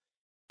 not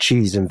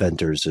Cheese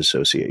Inventors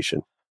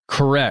Association.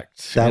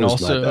 Correct. That and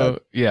was also, my bad.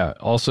 yeah,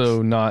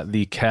 also not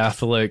the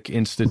Catholic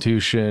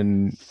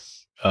institution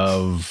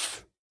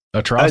of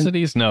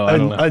atrocities. No, I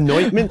don't know.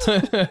 Anointment?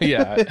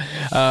 Yeah.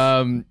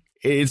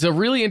 It's a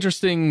really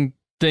interesting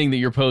thing that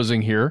you're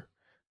posing here,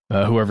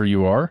 whoever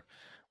you are.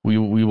 We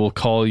will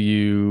call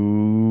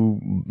you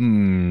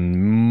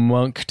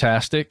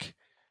Monktastic.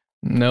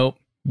 Nope.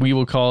 We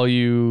will call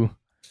you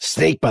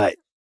Snakebite.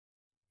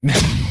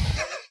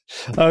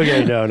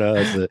 Okay, no,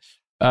 that's it.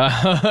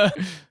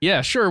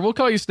 Yeah, sure. We'll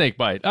call you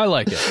Snakebite. I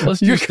like it. Let's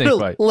do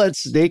Snakebite. Let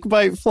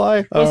Snakebite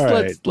fly?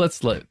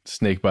 Let's let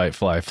Snakebite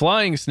fly.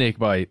 Flying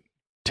Snakebite,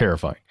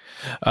 terrifying.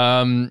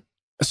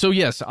 So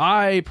yes,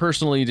 I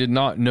personally did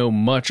not know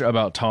much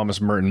about Thomas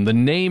Merton. The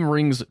name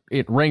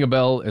rang a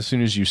bell as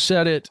soon as you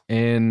said it,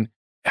 and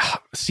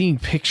seeing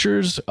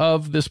pictures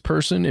of this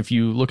person, if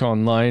you look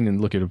online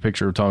and look at a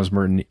picture of Thomas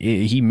Merton,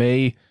 he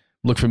may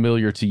look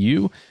familiar to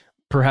you.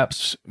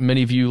 Perhaps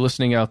many of you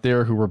listening out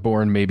there who were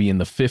born maybe in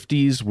the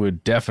 50s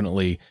would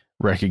definitely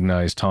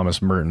recognize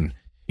Thomas Merton.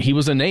 He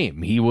was a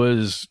name. He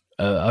was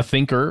a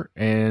thinker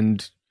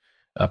and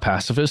a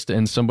pacifist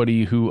and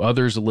somebody who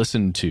others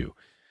listened to.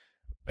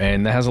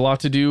 And that has a lot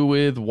to do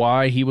with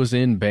why he was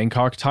in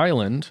Bangkok,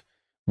 Thailand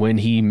when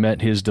he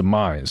met his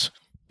demise,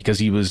 because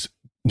he was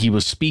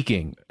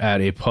speaking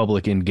at a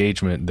public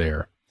engagement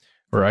there.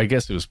 Or I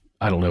guess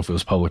I don't know if it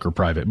was public or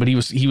private, but he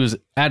was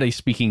at a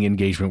speaking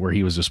engagement where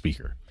he was a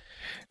speaker.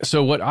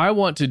 So what I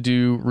want to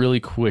do really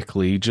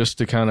quickly, just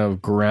to kind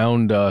of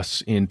ground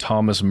us in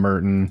Thomas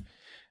Merton,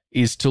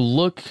 is to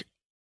look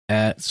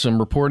at some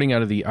reporting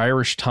out of the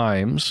Irish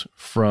Times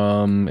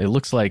from, it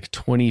looks like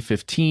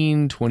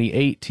 2015,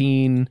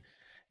 2018,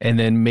 and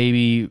then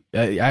maybe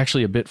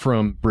actually a bit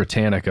from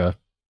Britannica,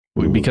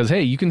 because,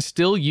 hey, you can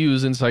still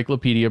use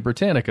Encyclopedia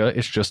Britannica.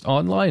 It's just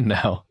online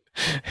now.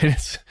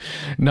 It's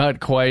not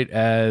quite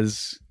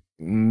as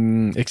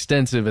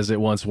extensive as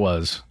it once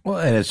was. Well,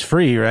 and it's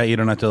free, right? You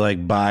don't have to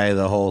like buy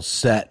the whole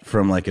set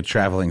from like a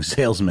traveling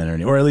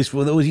salesman or at least,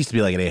 well, it used to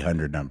be like an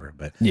 800 number,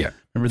 but yeah.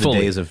 Remember the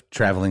days of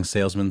traveling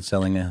salesmen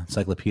selling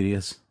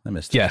encyclopedias? I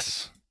missed it.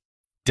 Yes.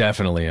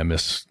 Definitely I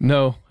miss.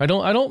 No, I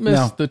don't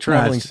miss the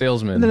traveling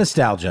salesman. The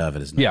nostalgia of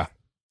it is nice. Yeah.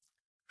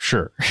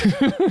 Sure.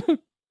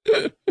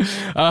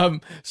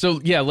 So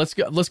yeah, let's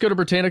go to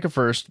Britannica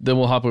first, then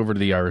we'll hop over to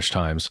the Irish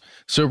Times.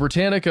 So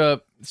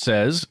Britannica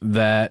says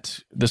that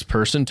this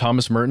person,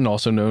 Thomas Merton,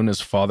 also known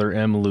as Father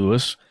M.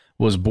 Lewis,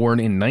 was born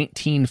in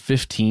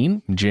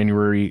 1915,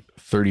 January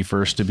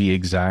 31st to be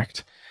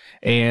exact,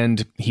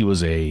 and he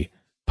was a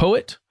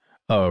poet,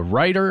 a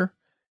writer,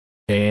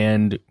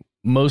 and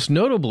most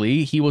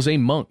notably, he was a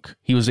monk.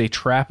 He was a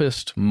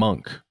Trappist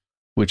monk,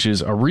 which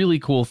is a really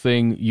cool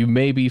thing. You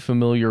may be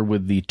familiar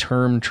with the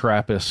term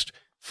Trappist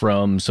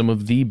from some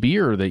of the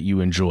beer that you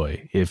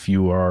enjoy if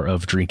you are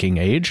of drinking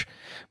age.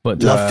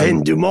 But La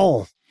Fin du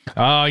Monde.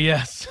 Ah,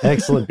 yes.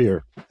 Excellent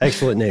beer.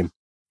 Excellent name.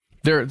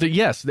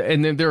 Yes,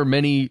 and then there are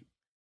many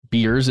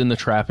beers in the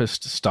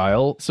Trappist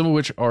style, some of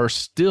which are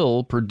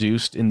still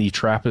produced in the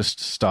Trappist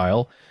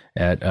style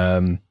at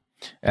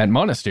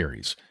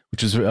monasteries,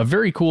 which is a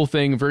very cool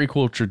thing, a very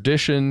cool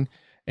tradition.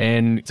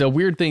 And it's a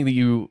weird thing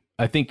that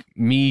I think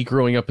me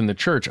growing up in the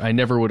church, I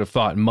never would have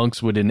thought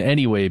monks would in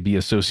any way be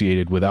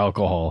associated with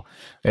alcohol,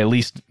 at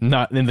least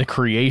not in the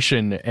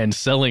creation and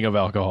selling of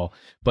alcohol.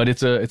 But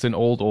it's an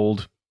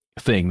old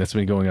thing that's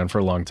been going on for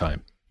a long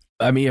time.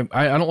 I mean,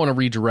 I don't want to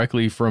read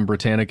directly from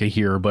Britannica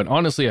here, but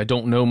honestly, I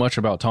don't know much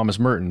about Thomas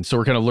Merton. So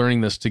we're kind of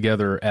learning this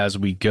together as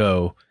we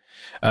go.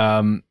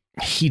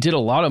 He did a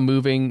lot of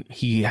moving.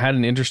 He had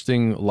an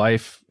interesting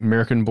life,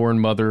 American-born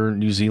mother,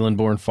 New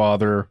Zealand-born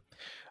father.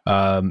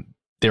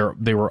 They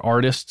were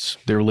artists.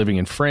 They were living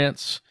in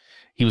France.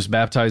 He was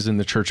baptized in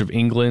the Church of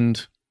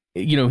England.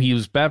 He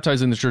was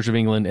baptized in the Church of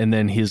England, and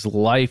then his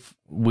life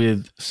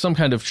with some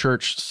kind of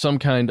church, some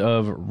kind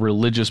of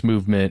religious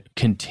movement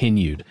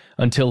continued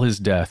until his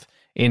death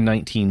in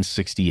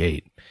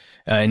 1968.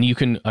 And you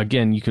can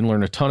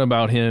learn a ton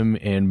about him.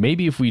 And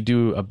maybe if we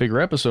do a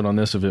bigger episode on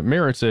this, if it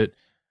merits it,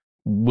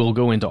 we'll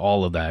go into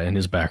all of that and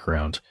his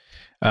background.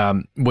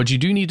 What you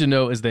do need to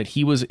know is that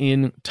he was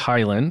in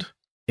Thailand,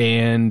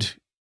 and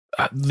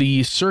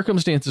the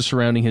circumstances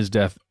surrounding his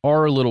death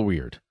are a little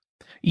weird.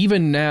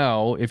 Even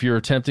now, if you're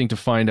attempting to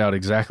find out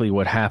exactly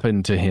what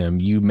happened to him,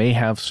 you may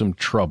have some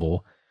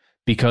trouble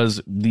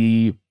because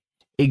the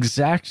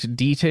exact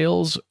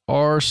details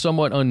are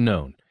somewhat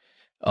unknown.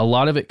 A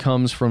lot of it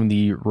comes from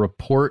the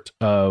report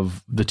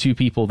of the two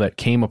people that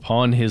came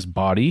upon his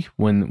body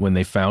when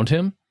they found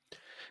him,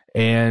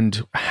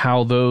 and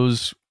how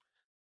those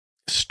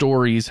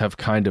stories have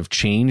kind of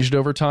changed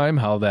over time,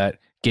 how that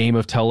game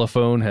of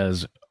telephone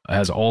has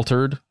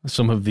altered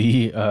some of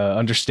the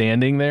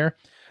understanding there,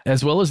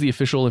 as well as the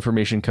official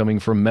information coming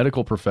from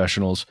medical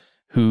professionals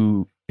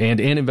and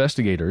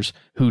investigators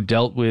who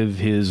dealt with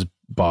his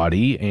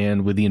body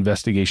and with the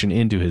investigation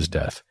into his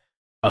death.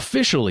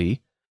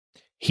 Officially,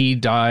 he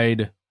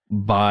died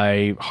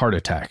by heart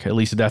attack. At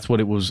least that's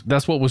what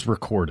was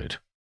recorded.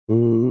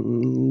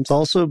 It's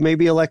also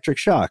maybe electric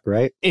shock,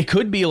 right? It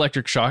could be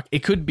electric shock.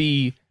 It could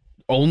be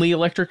only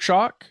electric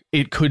shock.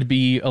 It could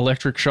be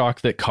electric shock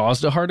that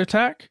caused a heart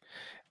attack,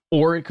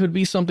 or it could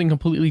be something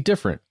completely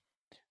different.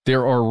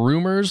 There are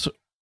rumors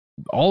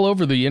all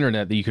over the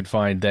internet that you could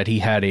find that he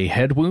had a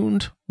head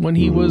wound when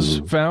he was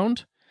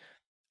found.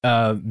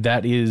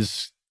 That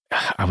is,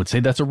 I would say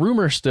that's a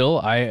rumor still.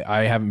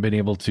 I haven't been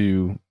able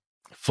to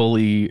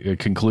fully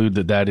conclude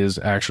that is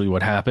actually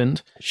what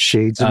happened.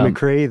 Shades of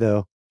McRae,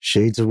 though.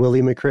 Shades of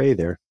Willie McRae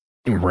there.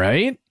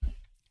 Right.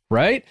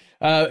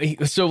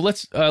 So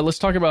let's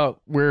talk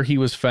about where he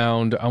was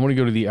found. I want to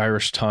go to the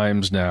Irish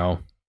Times now.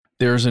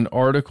 There's an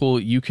article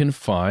you can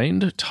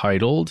find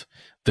titled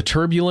 "The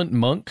Turbulent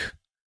Monk: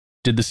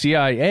 Did the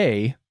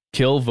CIA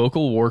Kill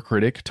Vocal War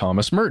Critic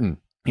Thomas Merton?"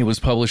 It was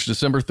published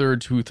December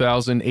 3rd,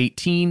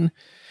 2018.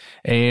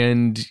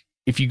 And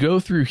if you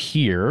go through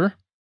here,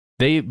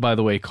 they, by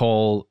the way,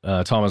 call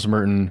Thomas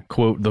Merton,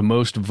 quote, the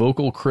most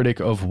vocal critic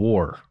of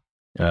war,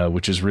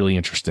 which is really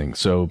interesting.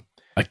 So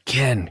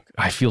again,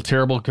 I feel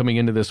terrible coming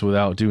into this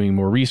without doing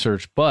more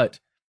research, but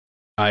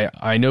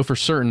I know for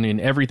certain in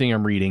everything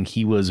I'm reading,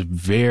 he was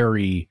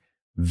very,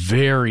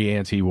 very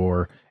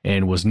anti-war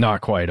and was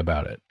not quiet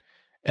about it.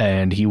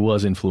 And he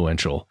was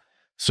influential.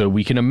 So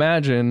we can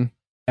imagine,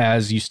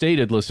 as you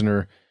stated,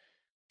 listener,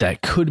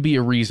 that could be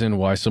a reason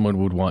why someone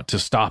would want to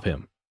stop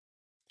him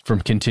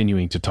from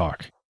continuing to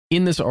talk.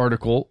 In this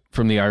article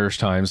from the Irish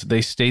Times,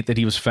 they state that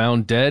he was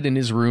found dead in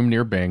his room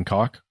near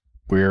Bangkok,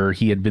 where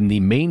he had been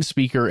the main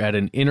speaker at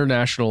an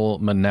international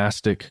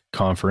monastic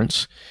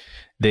conference.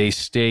 They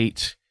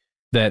state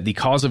that the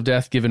cause of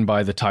death given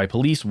by the Thai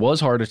police was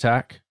heart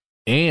attack,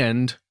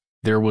 and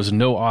there was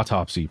no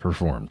autopsy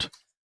performed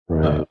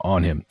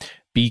on him,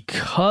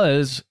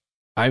 because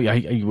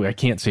I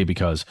can't say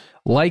because.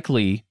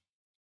 Likely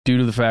due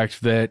to the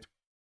fact that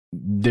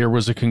there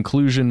was a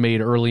conclusion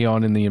made early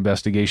on in the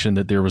investigation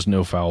that there was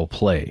no foul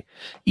play.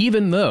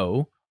 Even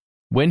though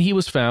when he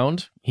was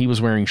found, he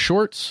was wearing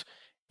shorts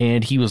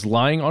and he was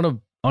lying on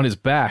his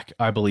back,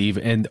 I believe,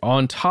 and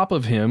on top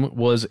of him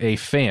was a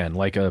fan,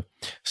 like a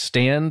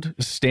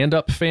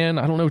stand-up fan.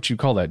 I don't know what you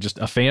call that, just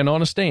a fan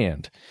on a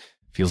stand.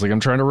 Feels like I'm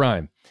trying to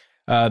rhyme.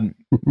 But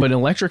an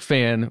electric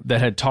fan that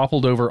had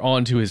toppled over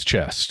onto his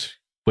chest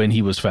when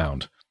he was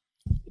found.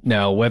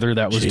 Now, whether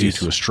that was due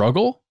to a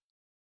struggle,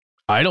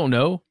 I don't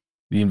know.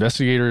 The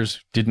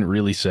investigators didn't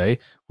really say.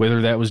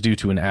 Whether that was due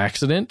to an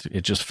accident,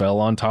 it just fell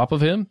on top of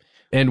him.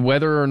 And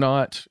whether or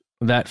not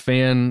that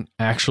fan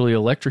actually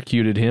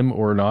electrocuted him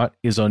or not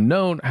is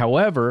unknown.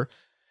 However,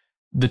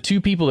 the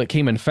two people that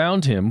came and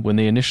found him when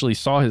they initially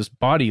saw his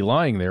body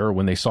lying there, or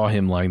when they saw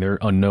him lying there,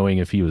 unknowing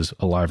if he was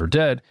alive or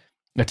dead,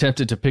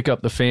 attempted to pick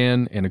up the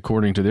fan. And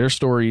according to their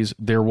stories,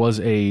 there was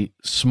a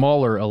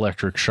smaller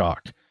electric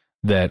shock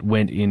that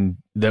went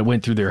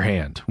through their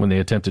hand when they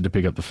attempted to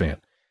pick up the fan.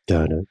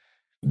 Got it.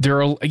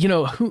 There are,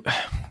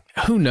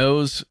 who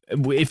knows?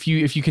 If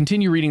you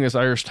continue reading this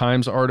Irish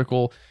Times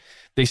article,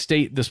 they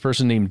state this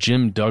person named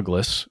Jim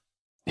Douglas,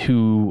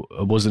 who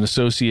was an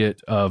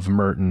associate of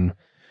Merton,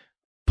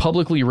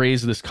 publicly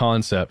raised this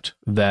concept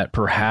that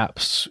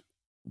perhaps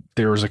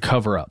there was a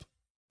cover-up,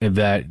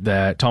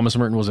 that Thomas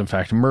Merton was in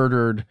fact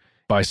murdered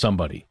by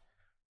somebody.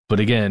 But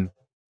again,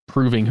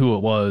 proving who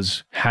it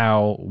was,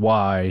 how,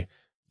 why,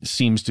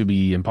 seems to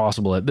be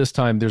impossible at this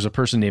time. There's a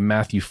person named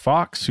Matthew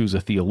Fox, who's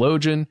a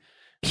theologian.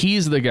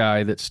 He's the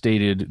guy that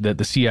stated that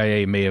the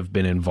CIA may have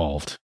been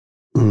involved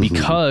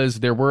because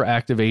there were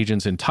active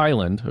agents in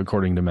Thailand,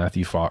 according to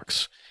Matthew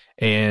Fox.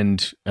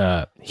 And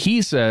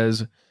he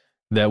says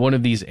that one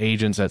of these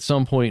agents at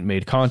some point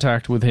made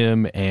contact with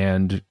him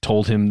and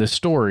told him this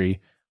story,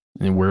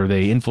 where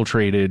they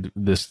infiltrated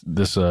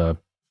the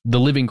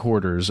living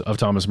quarters of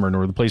Thomas Merton,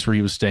 or the place where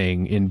he was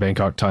staying in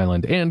Bangkok,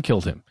 Thailand, and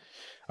killed him.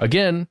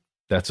 Again,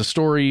 that's a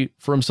story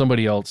from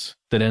somebody else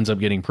that ends up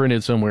getting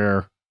printed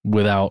somewhere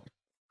without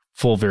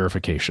full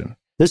verification.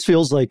 This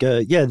feels like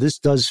this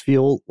does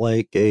feel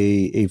like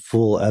a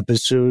full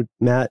episode,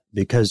 Matt,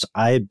 because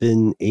I've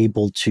been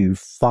able to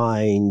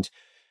find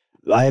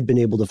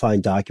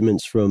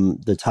documents from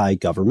the Thai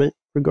government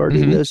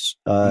regarding this.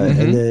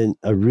 And then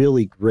a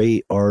really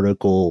great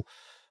article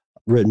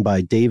written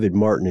by David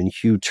Martin and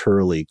Hugh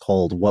Turley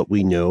called What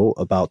We Know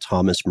About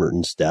Thomas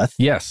Merton's Death.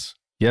 Yes.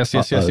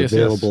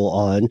 Available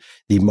on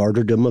the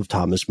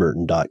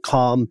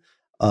martyrdomofThomasMerton.com.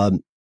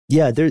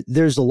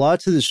 There's a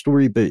lot to the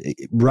story, but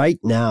right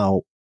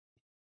now,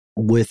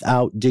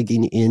 without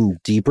digging in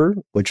deeper,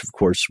 which of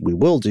course we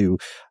will do,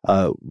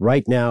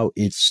 right now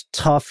it's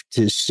tough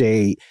to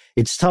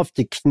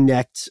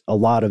connect a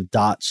lot of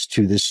dots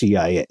to the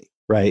CIA,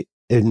 right?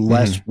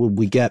 Unless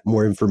we get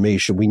more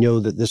information. We know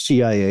that the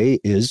CIA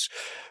is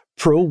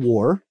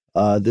pro-war.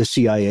 The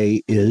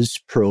CIA is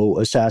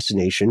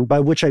pro-assassination, by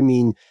which I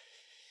mean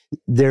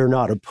they're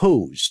not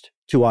opposed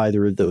to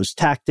either of those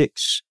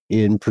tactics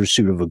in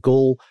pursuit of a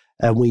goal.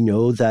 And we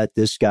know that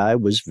this guy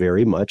was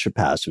very much a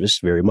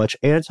pacifist, very much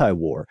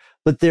anti-war.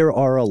 But there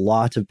are a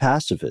lot of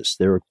pacifists.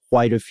 There are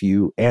quite a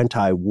few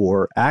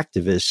anti-war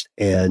activists.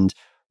 And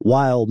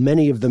while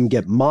many of them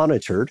get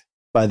monitored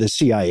by the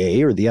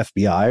CIA or the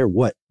FBI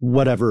or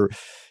whatever,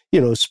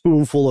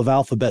 spoonful of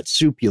alphabet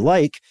soup you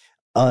like,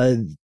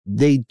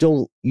 they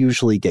don't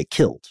usually get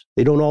killed.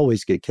 They don't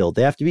always get killed.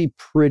 They have to be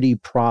pretty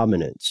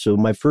prominent. So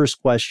my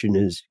first question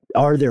is,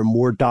 are there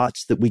more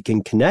dots that we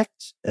can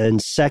connect?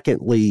 And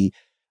secondly,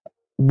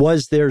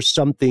 was there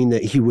something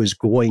that he was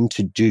going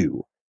to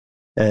do?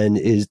 And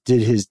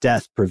did his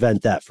death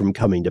prevent that from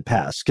coming to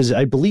pass? Because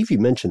I believe you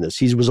mentioned this.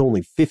 He was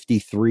only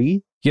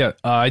 53. Yeah,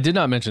 I did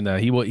not mention that.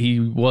 He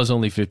was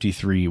only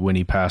 53 when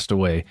he passed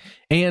away.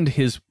 And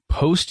his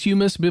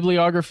posthumous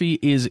bibliography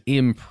is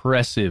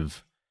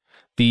impressive.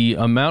 The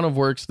amount of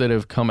works that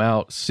have come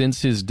out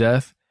since his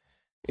death,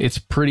 it's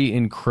pretty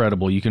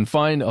incredible. You can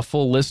find a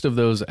full list of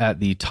those at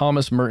the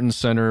Thomas Merton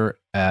Center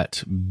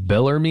at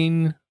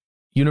Bellarmine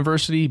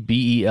University,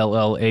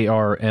 Bellarmine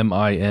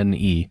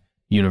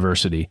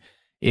University.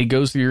 It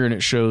goes through and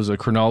it shows a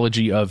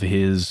chronology of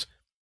his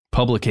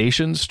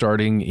publications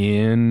starting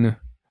in...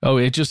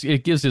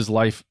 it gives his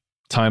life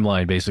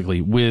timeline, basically,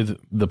 with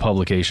the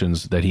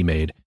publications that he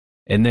made.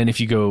 And then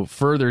if you go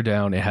further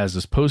down, it has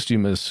this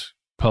posthumous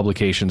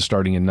publication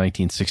starting in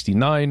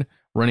 1969,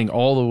 running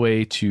all the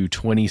way to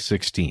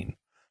 2016.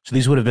 So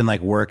these would have been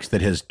like works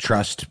that his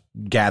trust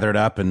gathered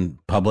up and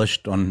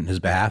published on his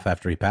behalf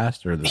after he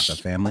passed, or the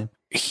family?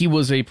 He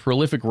was a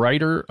prolific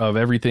writer of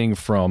everything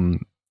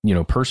from,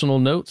 personal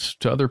notes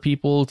to other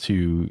people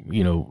to,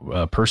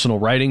 personal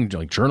writing,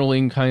 like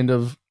journaling kind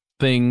of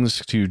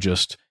things, to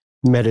just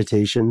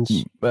meditations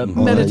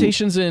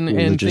and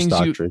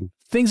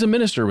things a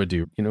minister would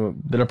do,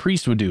 that a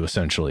priest would do,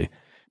 essentially.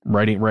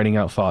 Writing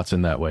out thoughts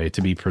in that way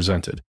to be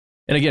presented.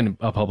 And again,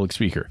 a public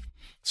speaker.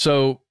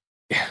 So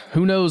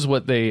who knows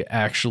what they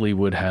actually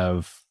would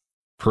have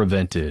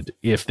prevented,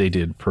 if they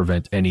did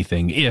prevent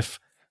anything, if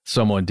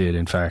someone did,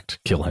 in fact,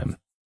 kill him.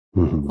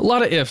 Mm-hmm. A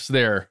lot of ifs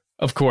there,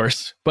 of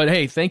course. But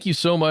hey, thank you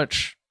so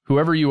much,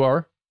 whoever you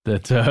are,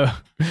 that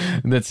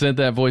sent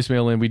that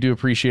voicemail in. We do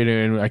appreciate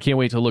it, and I can't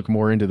wait to look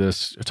more into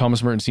this.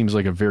 Thomas Merton seems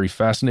like a very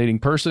fascinating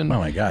person. Oh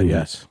my God,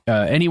 yes.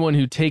 Anyone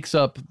who takes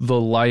up the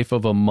life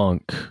of a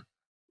monk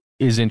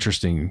is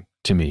interesting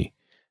to me,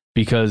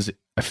 because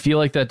I feel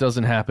like that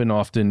doesn't happen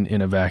often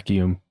in a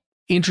vacuum.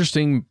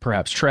 Interesting,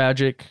 perhaps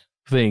tragic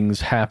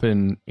things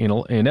happen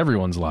in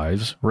everyone's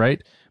lives,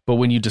 right? But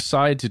when you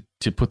decide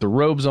to put the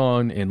robes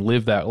on and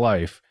live that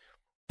life,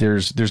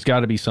 there's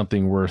got to be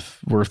something worth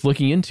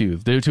looking into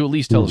to at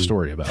least tell a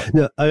story about.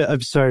 No,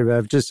 I'm sorry,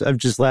 man. I'm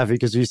just laughing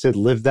because you said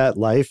live that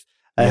life.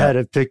 I had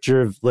a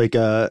picture of like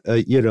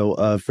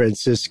a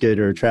Franciscan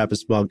or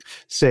Trappist monk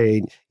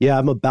saying, "Yeah,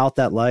 I'm about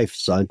that life,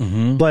 son."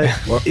 Mm-hmm. But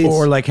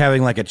or like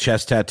having like a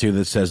chest tattoo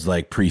that says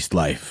like priest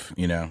life,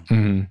 you know.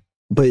 Mm-hmm.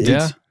 But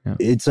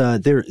it's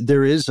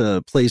there is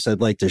a place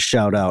I'd like to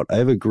shout out. I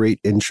have a great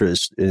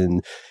interest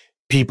in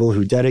people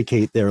who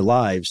dedicate their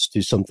lives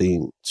to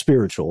something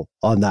spiritual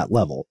on that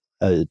level,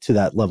 to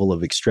that level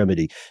of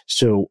extremity.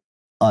 So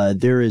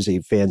there is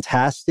a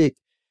fantastic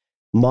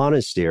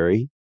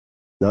monastery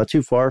not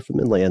too far from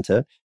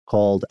Atlanta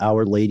called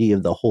Our Lady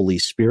of the Holy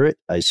Spirit.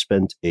 I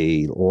spent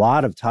a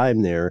lot of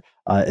time there,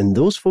 and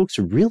those folks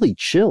are really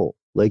chill.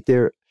 Like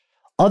they're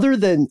other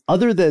than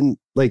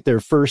like their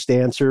first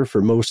answer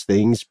for most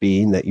things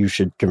being that you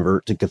should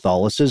convert to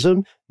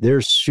Catholicism,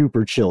 they're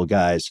super chill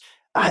guys.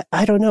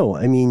 I don't know.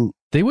 I mean,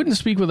 they wouldn't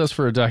speak with us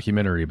for a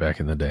documentary back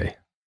in the day,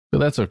 but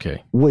that's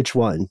okay. Which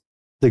one?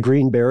 The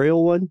Green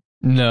Burial one?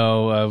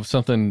 No,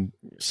 something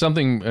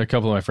a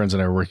couple of my friends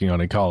and I were working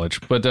on in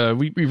college, but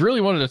we really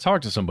wanted to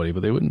talk to somebody,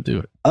 but they wouldn't do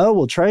it. Oh,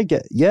 well, try and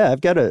get. Yeah,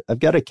 I've got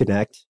to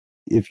connect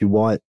if you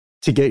want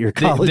to get your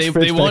college.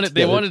 They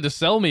wanted to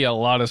sell me a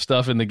lot of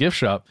stuff in the gift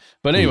shop,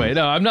 but anyway,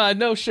 no, I'm not.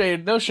 No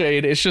shade.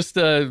 It's just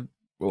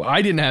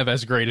I didn't have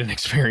as great an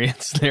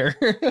experience there.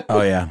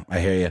 Oh yeah, I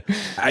hear you.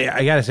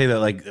 I gotta say that,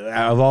 like,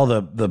 of all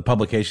the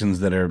publications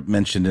that are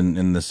mentioned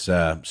in this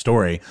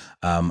story,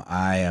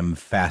 I am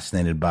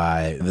fascinated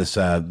by this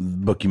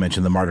book you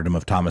mentioned, The Martyrdom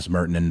of Thomas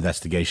Merton, an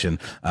investigation.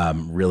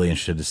 Really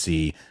interested to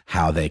see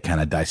how they kind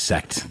of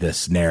dissect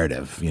this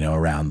narrative,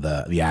 around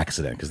the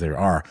accident, because there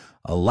are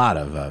a lot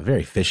of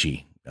very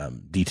fishy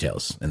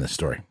details in this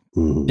story.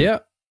 Mm-hmm. Yeah.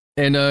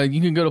 And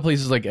you can go to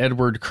places like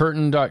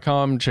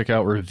edwardcurtin.com, check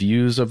out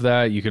reviews of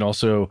that. You can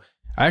also,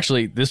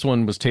 actually, this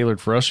one was tailored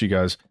for us, you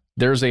guys.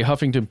 There's a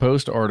Huffington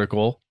Post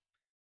article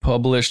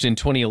published in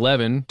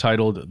 2011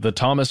 titled The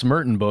Thomas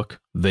Merton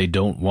Book They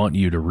Don't Want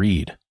You to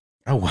Read.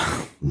 Oh,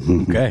 wow.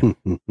 Okay.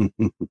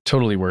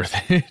 Totally worth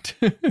it.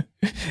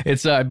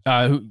 It's,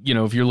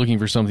 if you're looking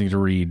for something to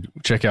read,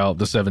 check out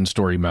The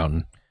 7-Story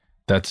Mountain.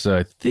 That's,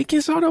 I think,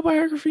 his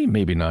autobiography.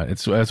 Maybe not.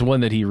 It's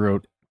one that he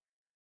wrote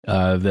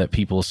that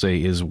people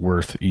say is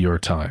worth your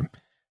time.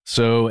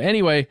 So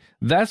anyway,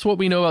 that's what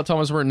we know about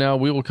Thomas Merton now.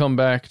 We will come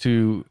back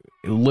to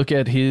look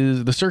at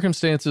the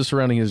circumstances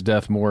surrounding his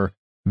death more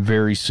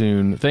very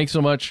soon. Thanks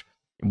so much.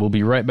 We'll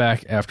be right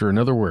back after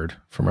another word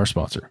from our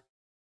sponsor.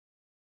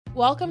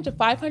 Welcome to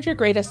 500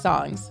 Greatest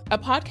Songs, a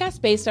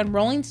podcast based on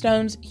Rolling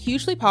Stone's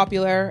hugely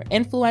popular,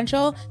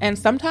 influential, and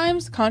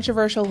sometimes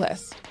controversial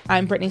list.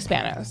 I'm Brittany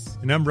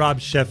Spanos. And I'm Rob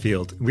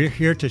Sheffield. We're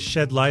here to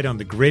shed light on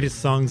the greatest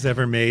songs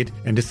ever made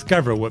and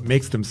discover what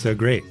makes them so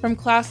great. From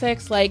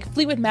classics like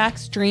Fleetwood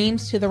Mac's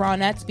Dreams to the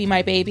Ronettes' Be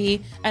My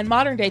Baby, and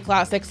modern-day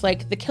classics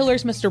like The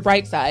Killers' Mr.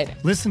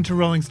 Brightside. Listen to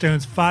Rolling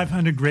Stone's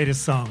 500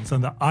 Greatest Songs on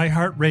the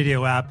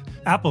iHeartRadio app,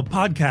 Apple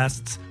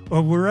Podcasts,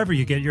 or wherever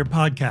you get your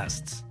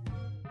podcasts.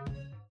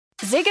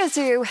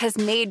 Zigazoo has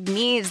made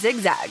me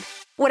zigzag.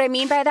 What I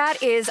mean by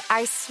that is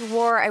I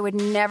swore I would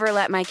never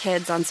let my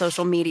kids on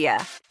social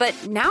media, but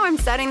now I'm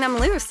setting them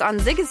loose on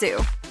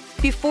Zigazoo.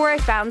 Before I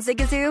found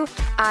Zigazoo,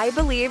 I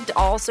believed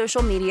all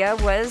social media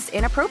was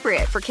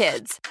inappropriate for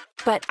kids.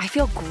 But I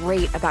feel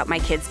great about my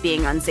kids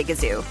being on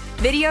Zigazoo.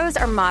 Videos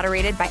are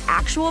moderated by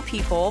actual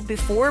people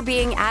before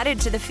being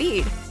added to the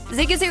feed.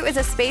 Zigazoo is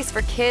a space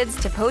for kids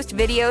to post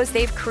videos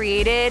they've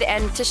created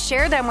and to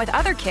share them with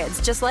other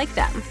kids just like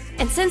them.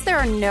 And since there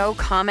are no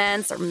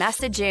comments or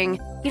messaging,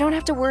 you don't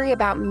have to worry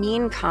about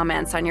mean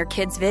comments on your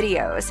kids'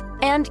 videos.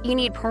 And you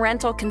need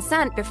parental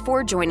consent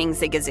before joining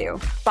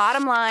Zigazoo.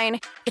 Bottom line,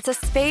 it's a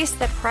space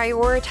that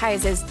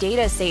prioritizes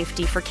data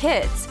safety for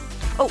kids.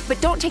 Oh, but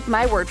don't take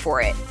my word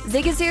for it.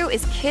 Zigazoo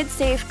is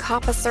KidSafe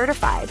COPPA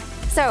certified.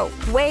 So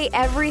weigh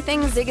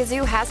everything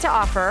Zigazoo has to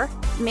offer.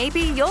 Maybe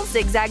you'll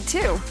zigzag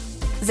too.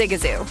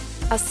 Zigazoo,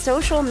 a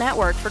social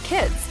network for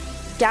kids.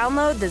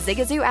 Download the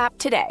Zigazoo app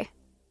today.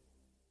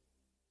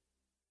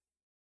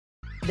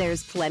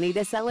 There's plenty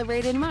to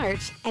celebrate in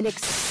March and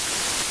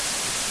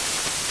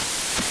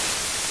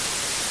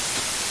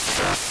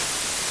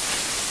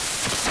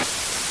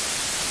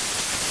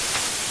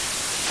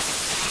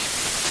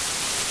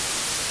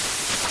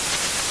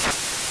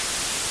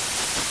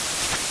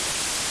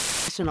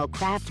National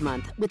Craft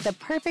Month with the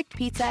perfect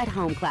pizza at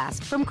home class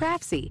from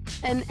Craftsy.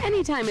 And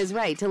anytime is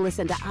right to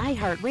listen to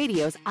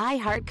iHeartRadio's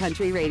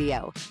iHeartCountry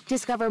Radio.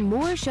 Discover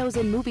more shows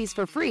and movies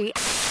for free.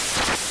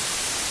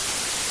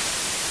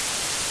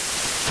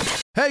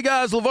 Hey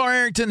guys, LeVar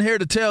Arrington here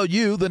to tell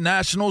you the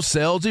national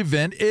sales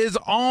event is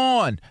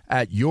on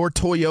at your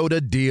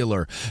Toyota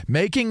dealer,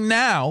 making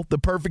now the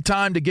perfect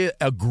time to get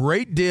a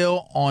great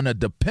deal on a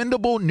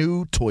dependable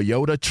new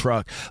Toyota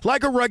truck,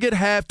 like a rugged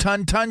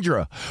half-ton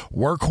Tundra.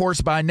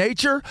 Workhorse by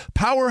nature,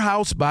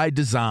 powerhouse by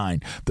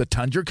design. The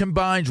Tundra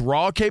combines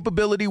raw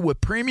capability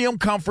with premium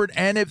comfort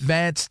and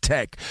advanced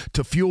tech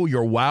to fuel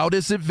your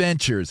wildest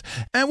adventures.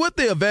 And with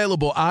the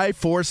available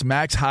iForce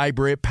Max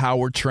Hybrid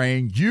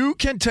powertrain, you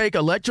can take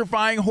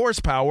electrifying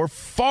horsepower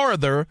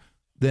farther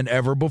than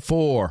ever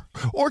before.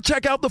 Or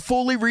check out the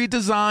fully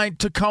redesigned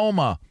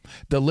Tacoma,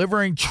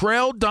 delivering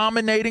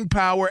trail-dominating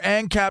power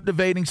and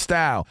captivating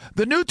style.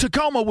 The new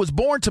Tacoma was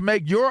born to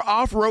make your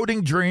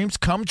off-roading dreams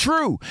come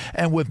true.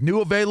 And with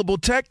new available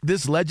tech,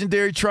 this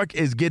legendary truck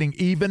is getting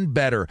even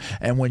better.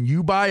 And when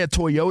you buy a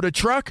Toyota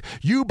truck,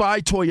 you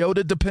buy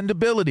Toyota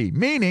dependability,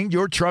 meaning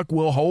your truck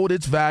will hold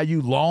its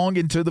value long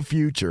into the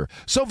future.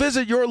 So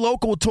visit your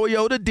local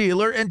Toyota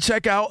dealer and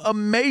check out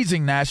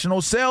amazing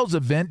national sales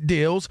event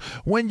deals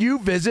when you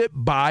visit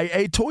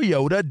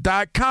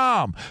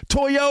buyatoyota.com.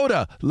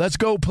 Toyota, let's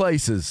go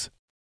places.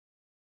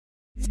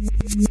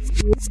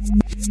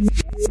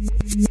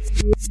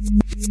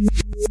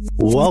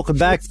 Welcome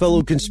back,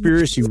 fellow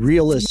conspiracy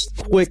realists.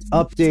 Quick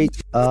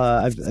update.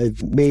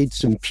 I've made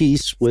some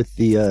peace with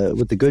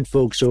the good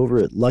folks over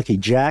at Lucky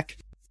Jack,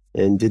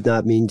 and did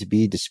not mean to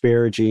be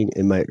disparaging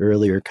in my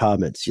earlier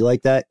comments. You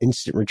like that?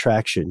 Instant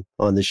retraction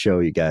on the show,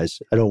 you guys.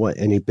 I don't want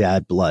any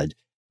bad blood.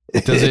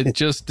 Does it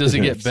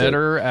get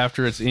better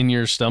after it's in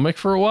your stomach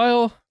for a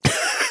while?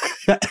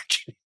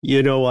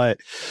 You know what?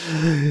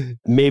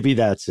 Maybe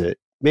that's it.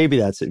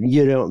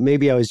 You know,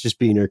 maybe I was just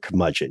being a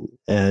curmudgeon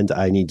and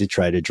I need to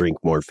try to drink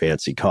more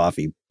fancy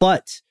coffee.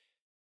 But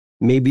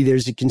maybe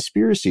there's a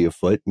conspiracy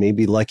afoot.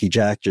 Maybe Lucky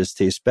Jack just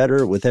tastes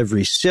better with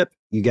every sip.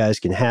 You guys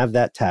can have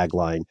that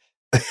tagline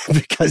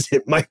because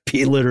it might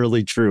be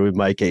literally true in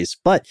my case.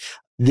 But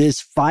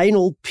this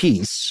final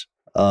piece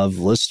of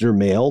listener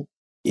mail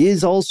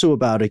is also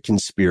about a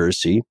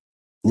conspiracy.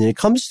 And it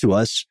comes to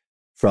us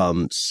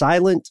from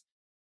Silent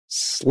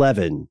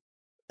Sleven,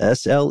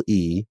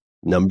 SLE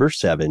number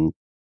 7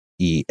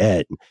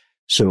 EN.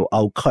 So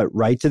I'll cut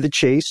right to the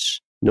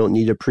chase. Don't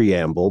need a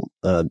preamble.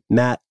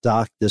 Matt,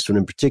 Doc, this one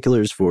in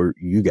particular is for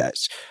you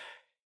guys.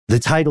 The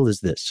title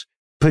is this: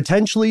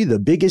 potentially the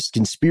biggest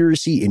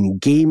conspiracy in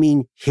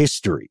gaming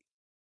history.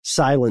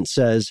 Silent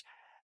says,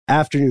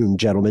 afternoon,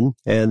 gentlemen,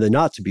 and the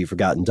not to be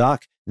forgotten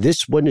Doc.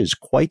 This one is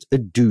quite a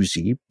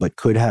doozy, but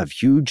could have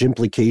huge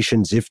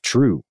implications if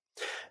true.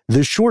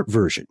 The short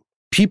version: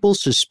 people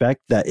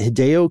suspect that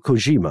Hideo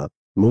Kojima,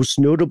 most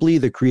notably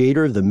the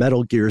creator of the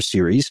Metal Gear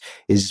series,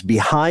 is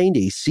behind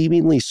a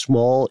seemingly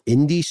small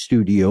indie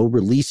studio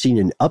releasing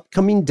an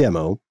upcoming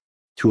demo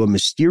to a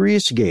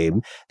mysterious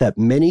game that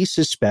many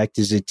suspect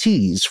is a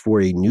tease for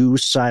a new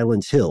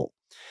Silent Hill.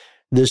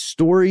 The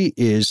story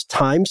is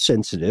time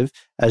sensitive,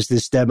 as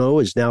this demo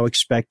is now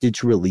expected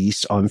to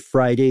release on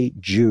Friday,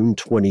 June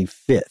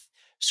 25th.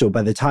 So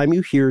by the time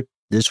you hear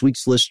this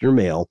week's listener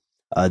mail,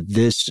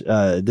 this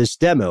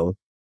demo,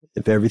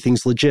 if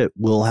everything's legit,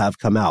 will have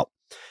come out.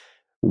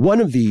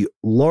 One of the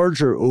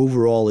larger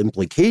overall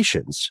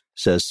implications,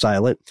 says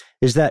Silent,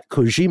 is that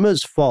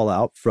Kojima's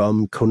fallout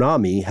from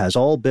Konami has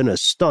all been a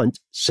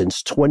stunt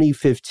since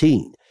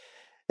 2015.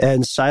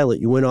 And Silent,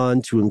 you went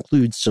on to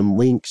include some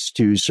links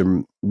to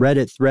some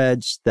Reddit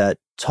threads that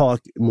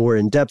talk more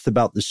in depth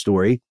about the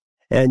story.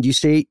 And you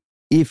say,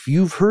 if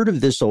you've heard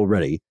of this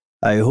already,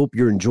 I hope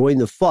you're enjoying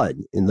the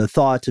fun in the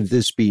thought of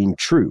this being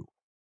true.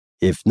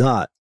 If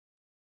not,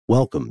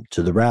 welcome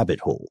to the rabbit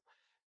hole.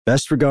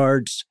 Best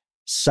regards,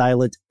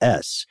 Silent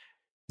S.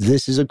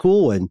 This is a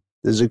cool one.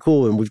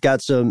 We've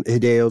got some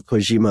Hideo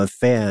Kojima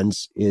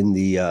fans in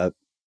the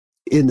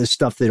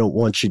stuff they don't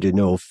want you to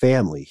know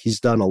family.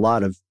 He's done a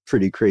lot of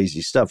pretty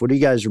crazy stuff. What do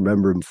you guys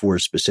remember him for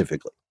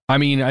specifically? I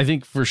mean, I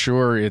think for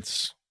sure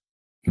it's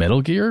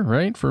Metal Gear,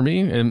 right? For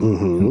me.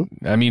 And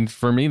I mean,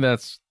 for me,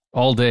 that's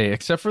all day,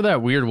 except for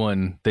that weird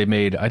one they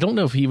made. I don't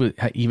know if he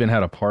even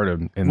had a part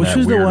in Which that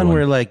was the weird one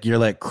where like you're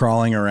like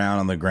crawling around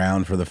on the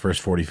ground for the first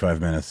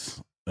 45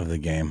 minutes of the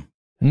game.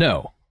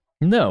 No,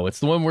 it's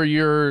the one where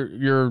you're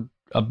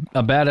a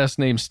badass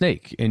named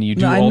Snake and you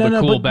do all the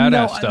cool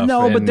badass stuff.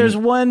 But there's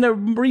a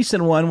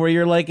recent one where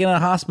you're like in a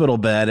hospital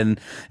bed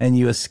and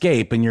you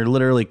escape and you're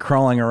literally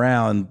crawling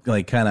around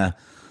like kind of,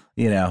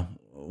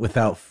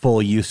 without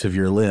full use of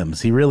your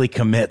limbs. He really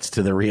commits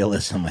to the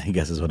realism, I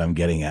guess is what I'm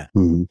getting at.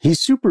 He's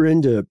super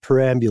into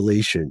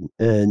perambulation,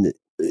 and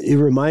it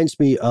reminds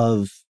me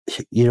of,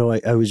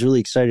 I was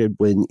really excited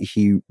when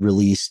he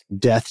released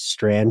Death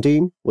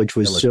Stranding, which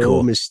was so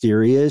cool.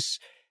 Mysterious.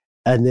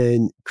 And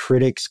then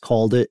critics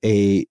called it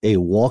a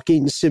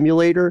walking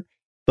simulator.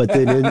 But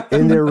then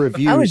in their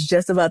reviews... I was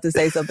just about to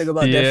say something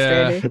about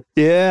Death Stranding.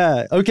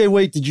 Yeah. Okay,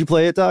 wait, did you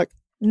play it, Doc?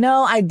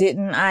 No, I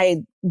didn't.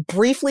 I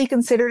briefly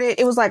considered it.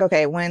 It was like,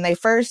 okay, when they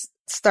first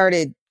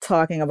started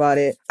talking about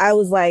it, I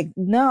was like,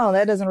 no,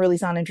 that doesn't really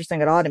sound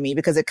interesting at all to me,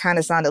 because it kind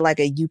of sounded like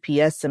a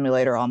UPS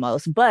simulator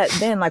almost. But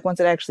then, like,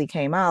 once it actually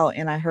came out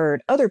and I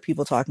heard other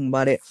people talking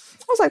about it,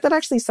 I was like, that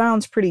actually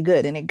sounds pretty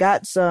good. And it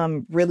got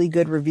some really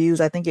good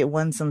reviews. I think it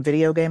won some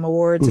video game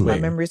awards, if my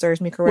memory serves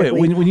me correctly.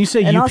 Wait, when you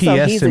say and UPS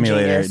also,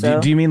 simulator, genius,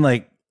 so. do you mean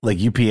like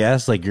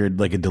UPS, like you're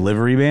like a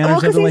delivery man or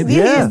something like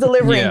that? He's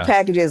delivering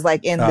packages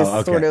like in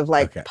this sort of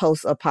like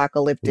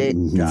post-apocalyptic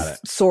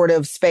sort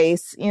of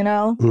space, you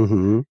know?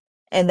 Mm-hmm.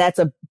 And that's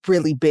a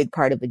really big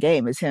part of the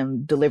game, is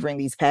him delivering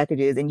these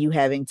packages and you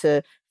having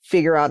to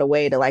figure out a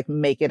way to like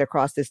make it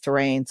across this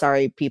terrain.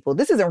 Sorry, people,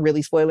 this isn't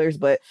really spoilers,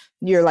 but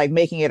you're like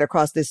making it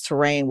across this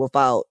terrain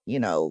without, you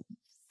know,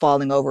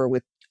 falling over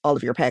with all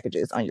of your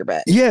packages on your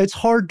back. Yeah, it's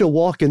hard to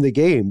walk in the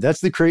game. That's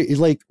the crazy.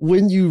 Like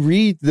when you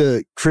read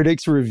the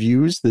critics'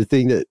 reviews, the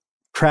thing that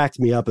cracked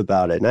me up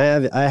about it,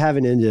 and I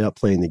haven't ended up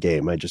playing the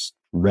game. I just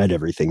read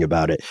everything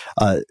about it.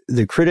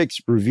 The critics'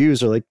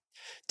 reviews are like,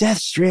 Death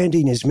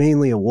Stranding is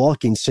mainly a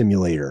walking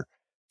simulator.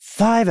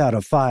 5 out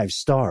of 5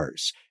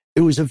 stars.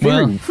 It was a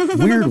very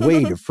weird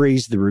way to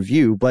phrase the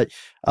review, but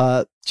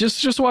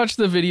just watch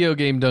the Video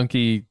Game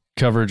Donkey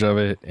coverage of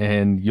it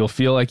and you'll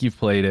feel like you've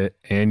played it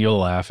and you'll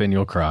laugh and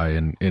you'll cry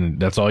and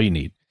that's all you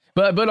need.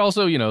 But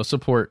also, you know,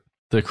 support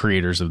the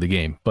creators of the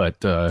game. But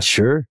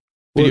sure.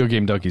 Video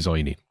Game Donkey's all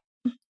you need.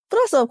 But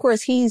also, of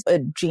course, he's a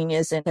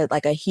genius and had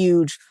like a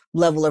huge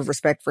level of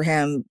respect for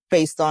him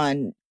based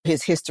on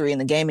his history in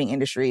the gaming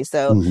industry.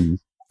 So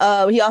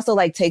he also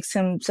like takes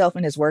himself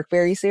and his work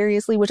very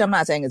seriously, which I'm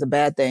not saying is a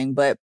bad thing,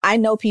 but I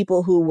know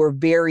people who were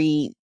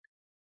very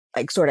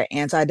like sort of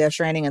anti-Death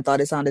Stranding and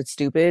thought it sounded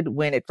stupid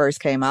when it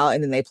first came out,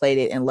 and then they played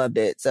it and loved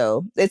it.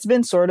 So it's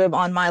been sort of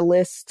on my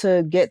list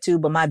to get to,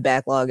 but my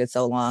backlog is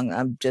so long.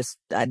 I just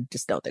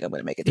don't think I'm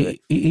going to make it to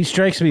it. He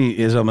strikes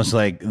me as almost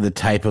like the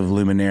type of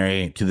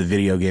luminary to the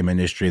video game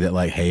industry that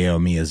like Hayao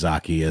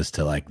Miyazaki is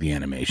to like the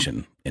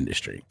animation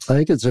industry. I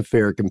think it's a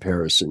fair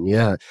comparison.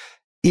 Yeah.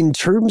 In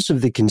terms of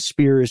the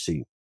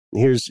conspiracy,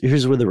 here's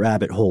where the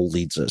rabbit hole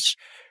leads us.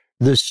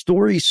 The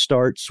story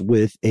starts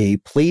with a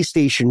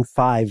PlayStation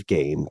 5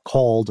 game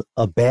called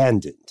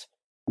Abandoned.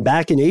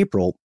 Back in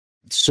April,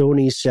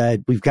 Sony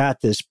said, we've got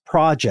this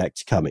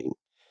project coming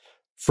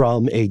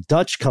from a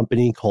Dutch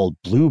company called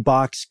Blue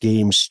Box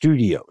Game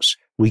Studios.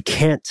 We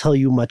can't tell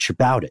you much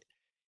about it,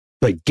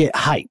 but get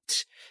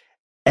hyped.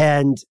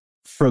 And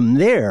from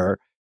there,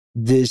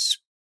 this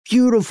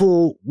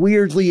beautiful,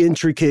 weirdly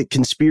intricate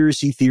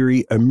conspiracy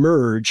theory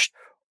emerged,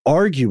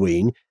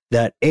 arguing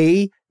that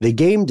A, the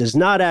game does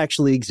not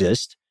actually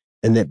exist,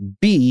 and that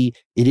B,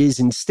 it is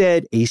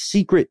instead a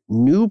secret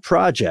new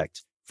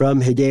project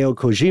from Hideo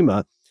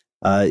Kojima.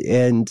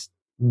 And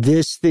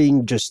this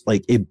thing just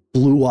like it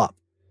blew up.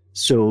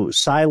 So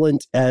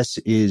Silent S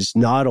is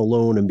not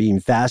alone in being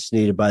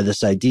fascinated by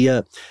this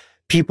idea.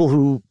 People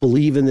who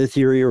believe in the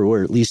theory or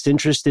were at least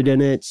interested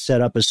in it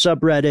set up a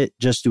subreddit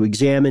just to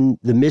examine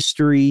the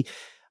mystery.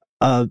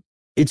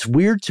 It's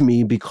weird to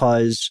me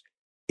because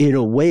in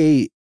a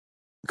way,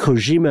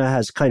 Kojima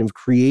has kind of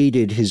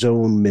created his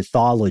own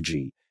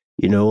mythology.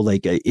 You know,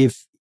 like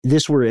if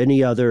this were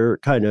any other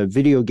kind of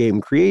video game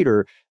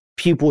creator,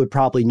 people would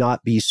probably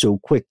not be so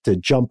quick to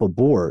jump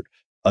aboard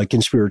a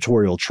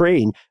conspiratorial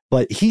train.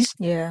 But he's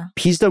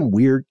done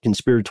weird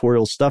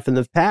conspiratorial stuff in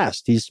the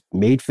past. He's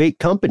made fake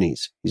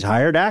companies. He's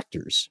hired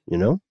actors, you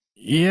know?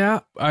 Yeah,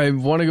 I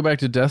want to go back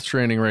to Death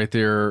Stranding right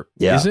there.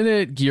 Yeah. Isn't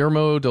it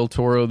Guillermo del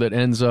Toro that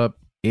ends up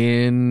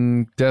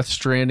in Death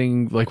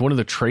Stranding, like one of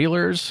the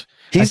trailers?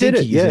 He's in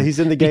it. He's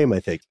in the game, I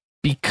think.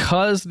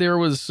 Because there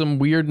was some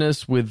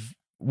weirdness with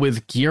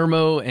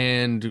Guillermo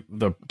and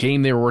the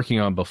game they were working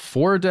on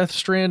before Death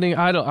Stranding.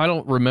 I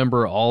don't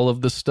remember all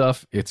of the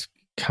stuff. It's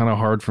kind of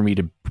hard for me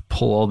to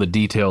pull all the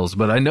details,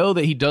 but I know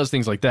that he does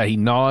things like that.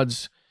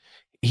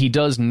 He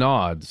does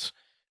nods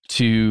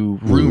to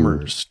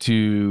rumors,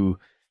 to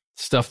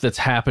stuff that's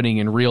happening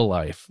in real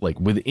life, like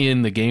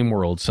within the game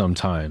world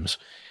sometimes.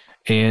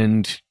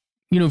 And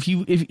you know, if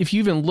you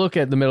even look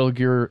at the Metal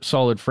Gear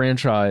Solid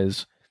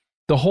franchise,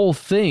 the whole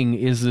thing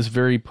is this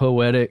very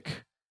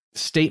poetic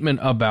statement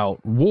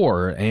about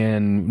war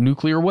and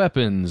nuclear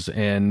weapons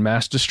and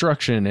mass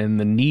destruction and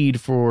the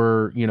need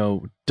for, you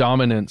know,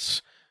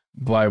 dominance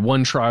by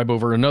one tribe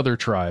over another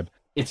tribe.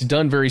 It's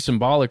done very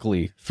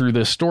symbolically through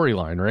this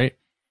storyline, right?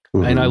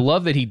 Mm-hmm. And I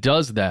love that he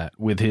does that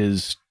with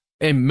his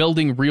and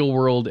melding real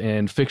world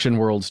and fiction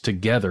worlds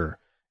together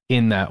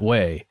in that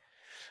way.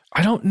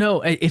 I don't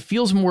know. It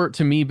feels more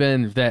to me,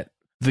 Ben, that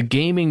the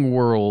gaming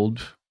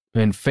world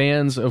and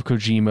fans of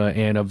Kojima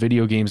and of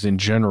video games in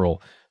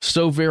general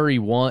so very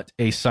want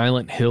a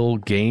Silent Hill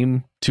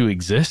game to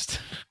exist.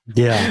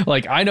 Yeah.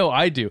 Like, I know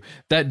I do.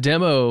 That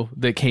demo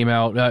that came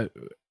out,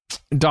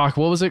 Doc,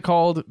 what was it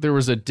called? There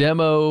was a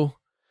demo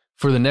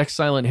for the next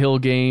Silent Hill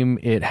game.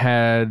 It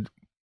had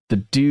the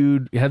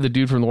dude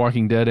from The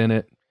Walking Dead in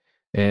it.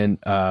 And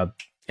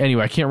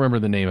anyway, I can't remember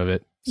the name of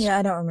it. Yeah,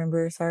 I don't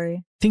remember. Sorry.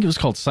 I think it was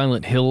called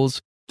Silent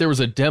Hills. there was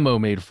a demo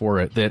made for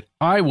it that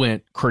I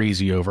went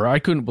crazy over. I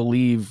couldn't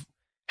believe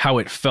how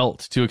it felt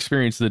to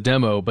experience the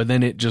demo, but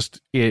then it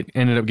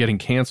ended up getting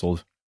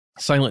canceled.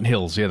 Silent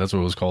Hills, yeah, that's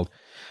what it was called.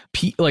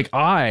 Like,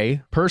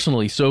 I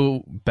personally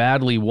so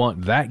badly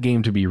want that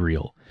game to be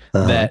real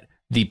that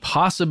the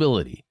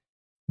possibility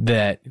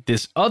that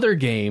this other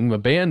game,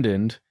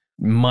 Abandoned,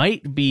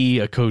 might be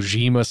a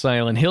Kojima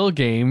Silent Hill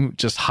game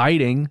just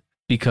hiding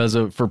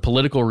for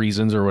political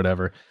reasons or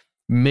whatever,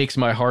 makes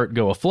my heart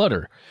go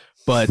aflutter.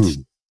 But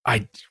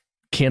I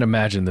can't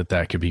imagine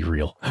that could be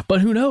real.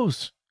 But who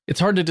knows? It's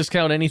hard to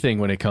discount anything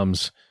when it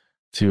comes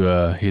to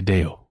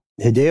Hideo.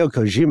 Hideo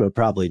Kojima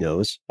probably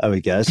knows, I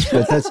would guess,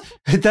 but but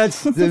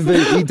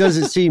he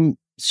doesn't seem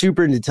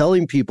super into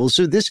telling people.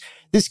 So this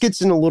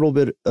gets in a little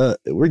bit,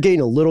 we're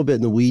getting a little bit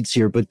in the weeds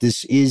here, but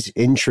this is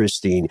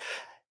interesting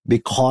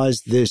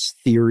because this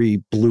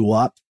theory blew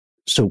up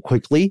so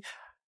quickly.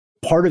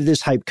 Part of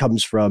this hype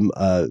comes from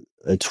a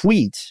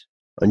tweet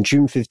on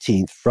June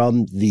 15th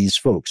from these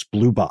folks,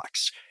 Blue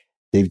Box.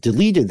 They've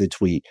deleted the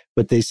tweet,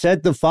 but they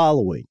said the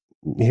following.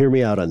 Hear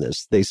me out on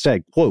this. They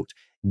said, quote,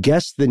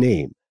 guess the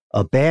name.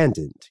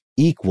 Abandoned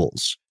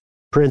equals,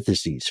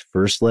 parentheses,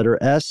 first letter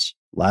S,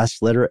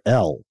 last letter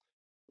L,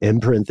 in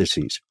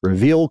parentheses,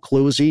 reveal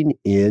closing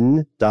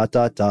in ...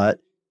 And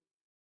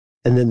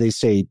then they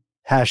say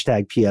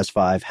hashtag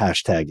PS5,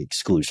 hashtag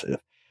exclusive.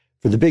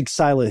 For the big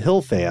Silent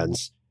Hill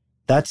fans,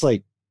 that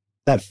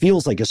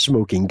feels like a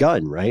smoking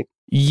gun, right?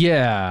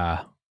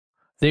 Yeah.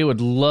 They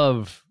would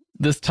love,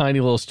 this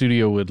tiny little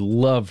studio would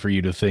love for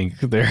you to think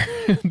they're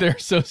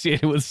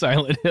associated with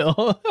Silent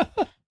Hill.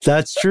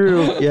 That's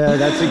true. Yeah,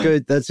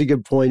 that's a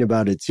good point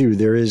about it too.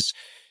 There is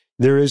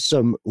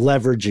some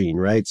leveraging,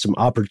 right? Some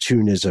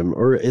opportunism,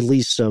 or at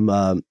least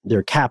some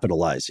they're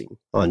capitalizing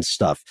on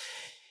stuff.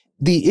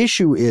 The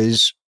issue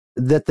is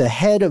that the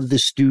head of the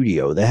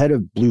studio, the head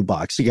of Blue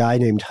Box, a guy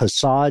named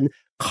Hassan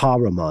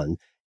Kahraman,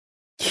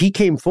 he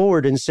came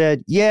forward and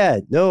said, yeah,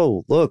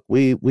 no, look,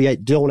 we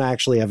don't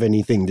actually have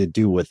anything to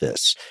do with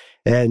this.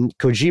 And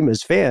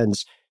Kojima's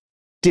fans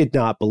did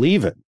not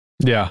believe him.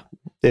 Yeah.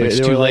 It's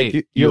too late.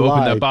 Like, you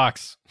opened that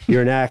box.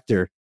 You're an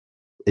actor.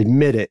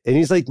 Admit it. And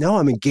he's like, no,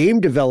 I'm a game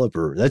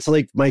developer. That's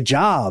like my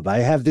job. I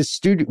have this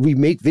studio. We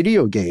make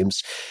video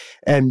games.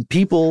 And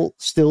people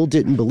still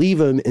didn't believe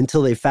him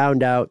until they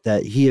found out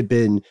that he had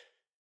been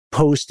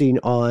posting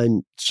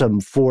on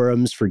some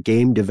forums for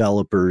game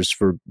developers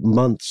for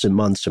months and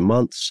months and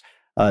months.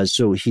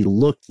 So he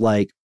looked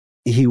like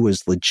he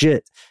was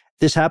legit.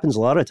 This happens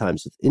a lot of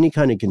times with any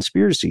kind of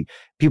conspiracy.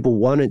 People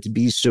want it to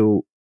be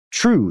so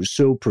true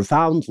so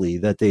profoundly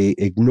that they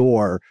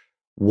ignore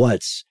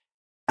what's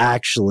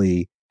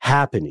actually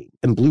happening.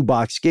 And Blue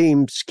Box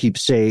Games keep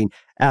saying,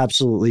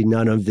 absolutely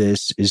none of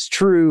this is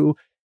true.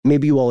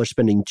 Maybe you all are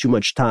spending too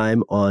much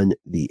time on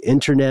the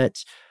internet.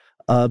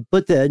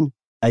 But then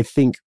I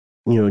think,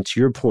 to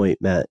your point,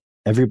 Matt,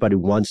 everybody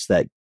wants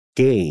that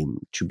game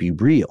to be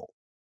real.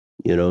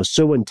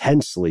 So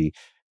intensely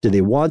do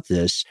they want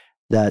this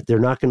that they're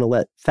not going to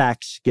let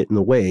facts get in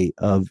the way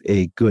of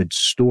a good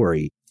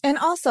story. And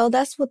also,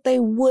 that's what they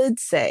would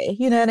say.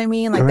 You know what I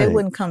mean? Like, Right. They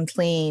wouldn't come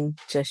clean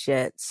just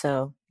yet.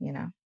 So,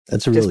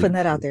 That's just putting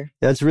that out there.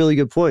 That's a really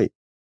good point.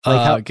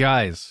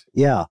 Guys,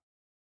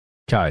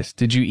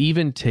 did you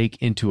even take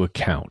into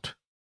account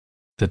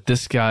that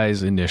this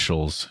guy's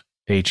initials,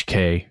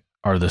 HK,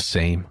 are the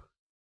same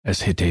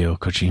as Hideo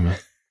Kojima?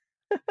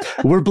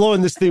 We're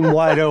blowing this thing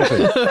wide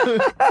open.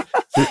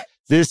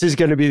 This is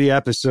going to be the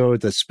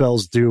episode that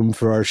spells doom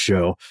for our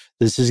show.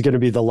 This is going to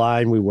be the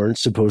line we weren't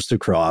supposed to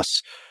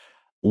cross.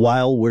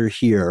 While we're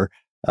here,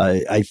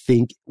 I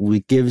think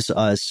it gives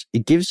us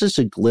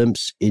a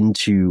glimpse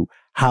into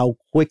how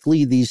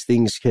quickly these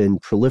things can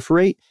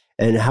proliferate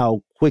and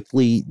how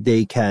quickly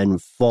they can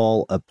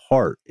fall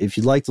apart. If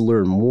you'd like to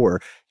learn more,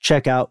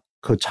 check out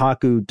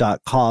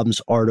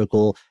Kotaku.com's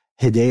article,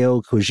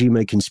 Hideo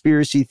Kojima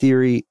Conspiracy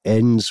Theory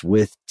Ends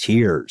with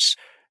Tears,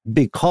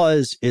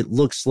 because it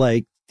looks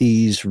like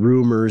these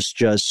rumors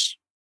just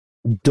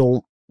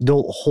don't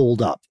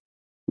hold up.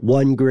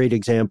 One great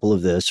example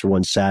of this, or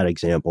one sad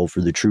example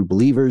for the true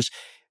believers,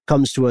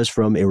 comes to us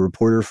from a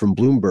reporter from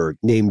Bloomberg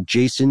named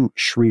Jason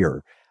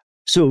Schreier.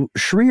 So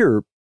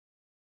Schreier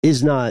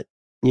is not,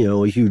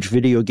 a huge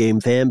video game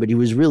fan, but he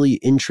was really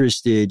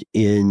interested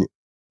in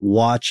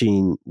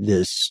watching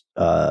this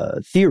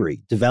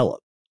theory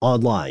develop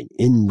online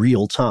in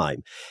real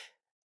time.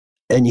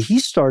 And he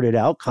started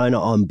out kind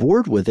of on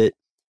board with it,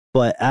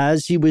 but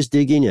as he was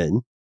digging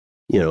in,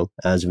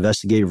 as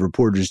investigative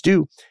reporters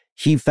do,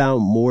 he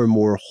found more and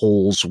more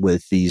holes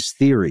with these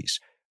theories.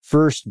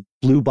 First,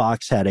 Blue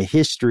Box had a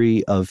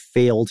history of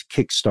failed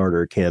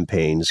Kickstarter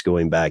campaigns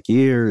going back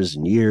years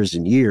and years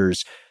and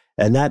years,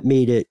 and that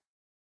made it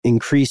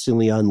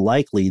increasingly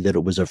unlikely that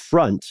it was a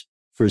front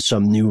for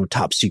some new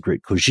top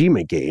secret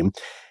Kojima game.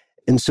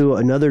 And so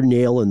another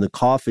nail in the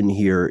coffin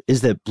here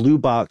is that Blue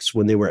Box,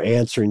 when they were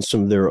answering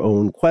some of their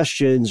own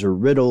questions or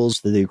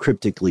riddles that they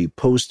cryptically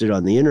posted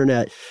on the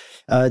internet,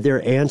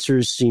 their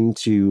answers seemed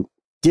to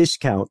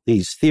discount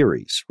these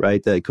theories,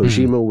 right? That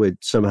Kojima would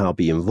somehow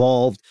be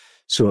involved.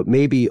 So it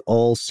may be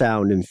all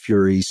sound and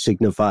fury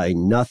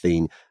signifying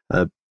nothing,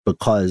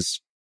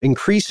 because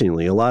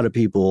increasingly a lot of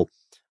people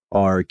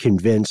are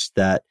convinced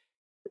that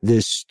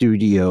this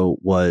studio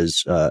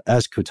was,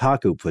 as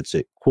Kotaku puts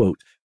it, quote,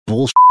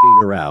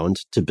 bullshitting around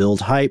to build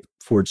hype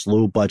for its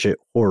low-budget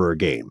horror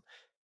game.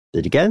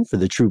 That again, for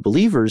the true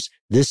believers,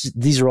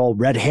 these are all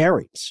red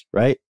herrings,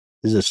 right?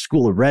 There's a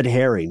school of red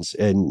herrings,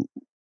 and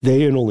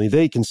they and only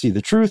they can see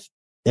the truth,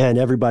 and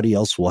everybody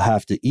else will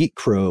have to eat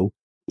crow,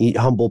 eat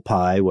humble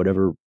pie,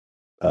 whatever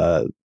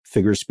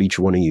figure of speech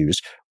you want to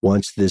use,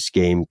 once this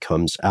game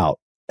comes out.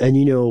 And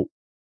you know,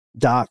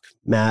 Doc,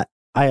 Matt,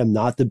 I am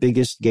not the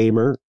biggest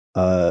gamer,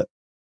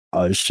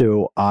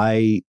 so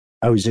I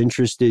was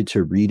interested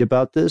to read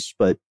about this,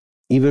 but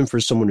even for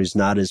someone who's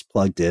not as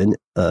plugged in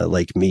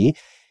like me,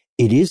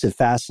 it is a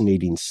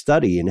fascinating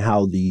study in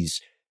how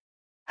these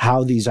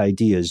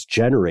ideas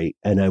generate.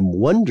 And I'm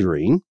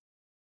wondering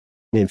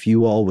if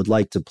you all would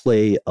like to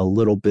play a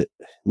little bit,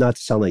 not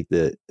to sound like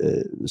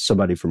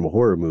somebody from a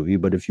horror movie,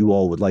 but if you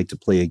all would like to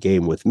play a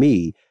game with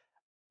me,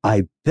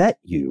 I bet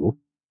you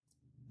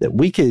that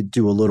we could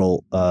do a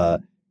little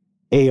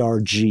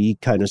ARG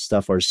kind of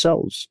stuff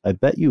ourselves. I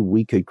bet you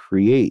we could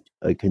create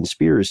a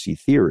conspiracy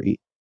theory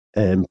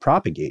and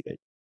propagate it.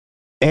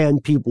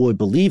 And people would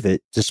believe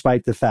it,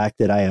 despite the fact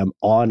that I am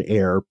on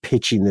air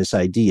pitching this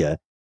idea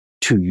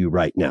to you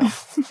right now.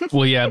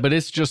 Well, yeah, but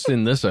it's just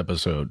in this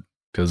episode.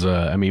 Because,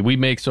 I mean, we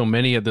make so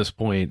many at this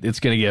point, it's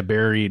going to get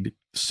buried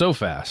so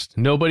fast.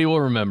 Nobody will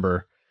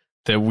remember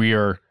that we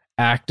are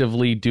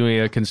actively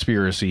doing a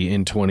conspiracy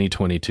in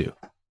 2022.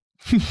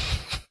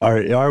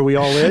 Are we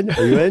all in?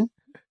 Are you in?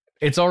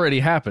 It's already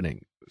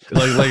happening.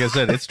 Like I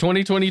said, it's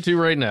 2022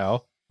 right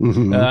now.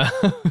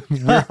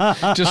 Mm-hmm.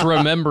 We're just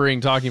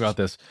remembering talking about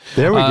this.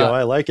 There we go.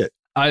 I like it.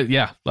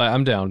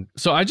 I'm down.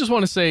 So I just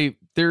want to say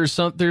there's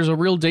a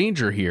real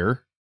danger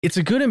here. It's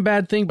a good and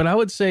bad thing, but I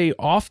would say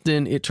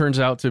often it turns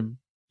out to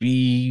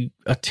be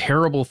a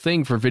terrible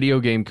thing for video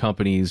game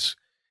companies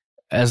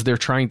as they're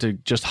trying to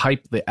just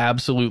hype the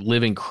absolute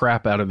living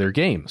crap out of their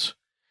games.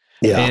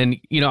 Yeah. And,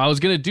 I was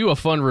going to do a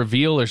fun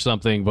reveal or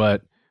something,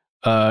 but,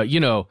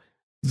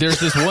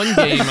 there's this one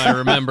game I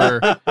remember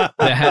that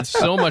had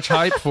so much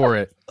hype for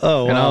it.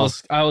 Oh, and wow.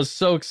 I was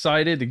so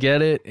excited to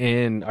get it,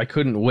 and I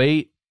couldn't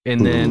wait.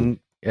 And then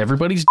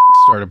everybody's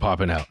started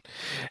popping out.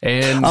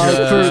 And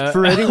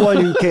for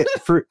anyone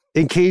who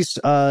in case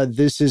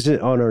this isn't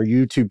on our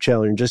YouTube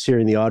channel and just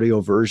hearing the audio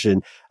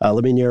version,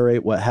 let me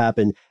narrate what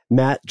happened.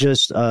 Matt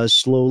just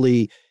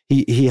slowly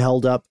he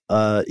held up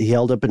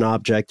an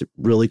object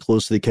really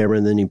close to the camera,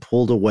 and then he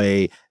pulled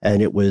away,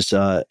 and it was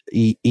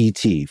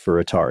E.T.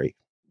 for Atari.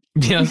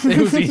 Yeah, it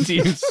was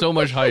E.T. So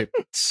much hype.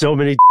 So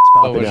many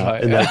popping out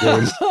hype in that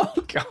game. Oh,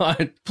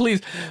 God.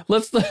 Please,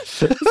 let's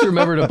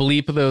remember to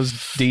bleep those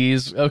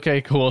Ds.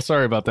 Okay, cool.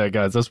 Sorry about that,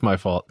 guys. That's my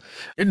fault.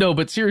 No,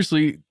 but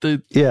seriously,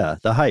 the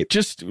hype.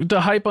 Just the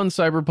hype on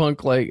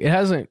Cyberpunk, like, it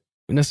hasn't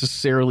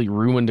necessarily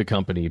ruined a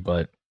company,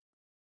 but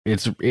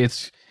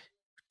it's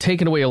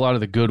taken away a lot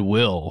of the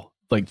goodwill,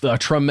 like a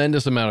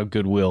tremendous amount of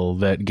goodwill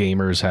that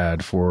gamers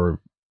had for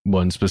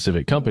one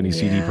specific company,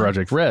 CD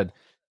Projekt Red.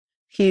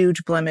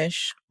 Huge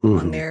blemish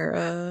on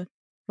their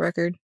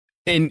record.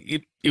 And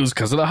it was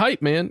because of the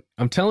hype, man.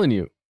 I'm telling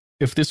you,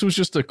 if this was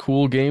just a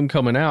cool game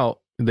coming out,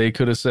 they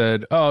could have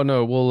said, "Oh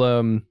no,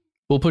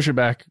 we'll push it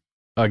back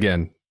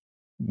again,"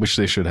 which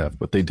they should have,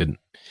 but they didn't.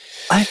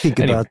 I think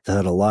about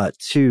that a lot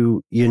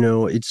too.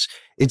 It's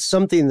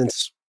something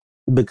that's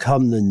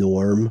become the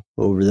norm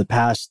over the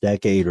past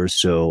decade or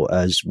so,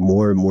 as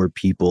more and more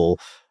people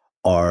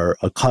are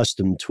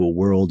accustomed to a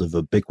world of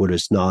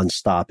ubiquitous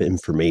nonstop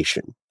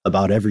information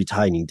about every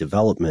tiny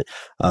development.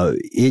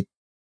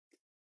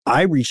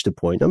 I reached a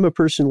point, I'm a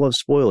person who loves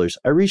spoilers.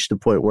 I reached a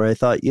point where I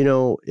thought,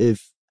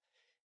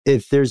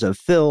 if there's a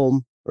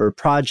film or a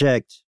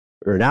project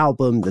or an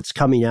album that's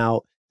coming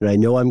out and I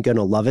know I'm going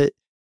to love it,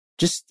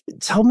 just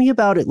tell me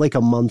about it like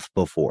a month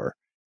before.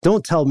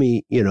 Don't tell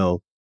me,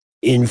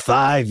 in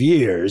 5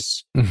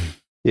 years,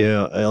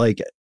 like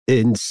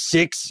in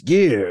 6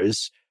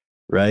 years,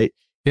 right?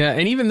 Yeah.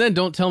 And even then,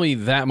 don't tell me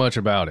that much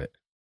about it.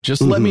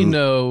 Just let me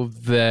know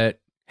that,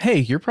 hey,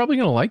 you're probably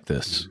going to like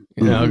this.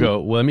 I'll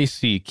go, let me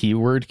see.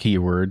 Keyword.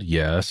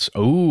 Yes.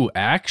 Oh,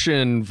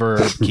 action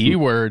verb.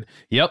 Keyword.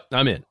 Yep.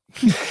 I'm in.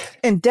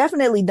 And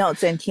definitely don't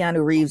send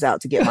Keanu Reeves out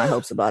to get my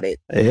hopes about it.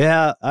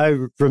 Yeah. I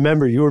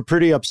remember you were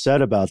pretty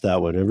upset about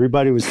that one.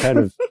 Everybody was kind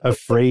of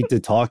afraid to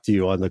talk to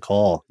you on the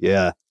call.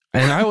 Yeah.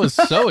 And I was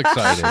so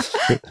excited.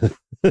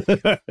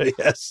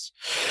 Yes.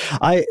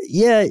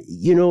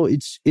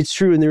 It's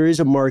true. And there is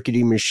a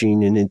marketing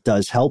machine, and it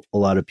does help a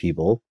lot of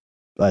people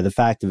by the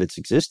fact of its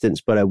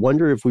existence. But I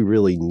wonder if we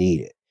really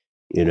need it.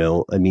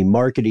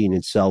 Marketing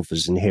itself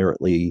is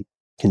inherently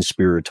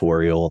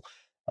conspiratorial.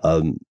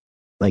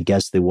 I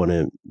guess they want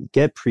to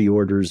get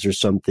pre-orders or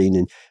something.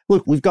 And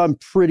look, we've gone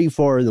pretty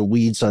far in the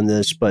weeds on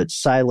this, but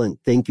Silent,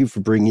 thank you for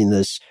bringing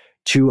this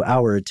to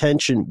our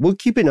attention. We'll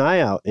keep an eye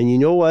out. And you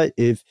know what?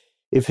 If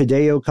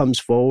Hideo comes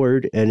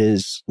forward and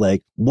is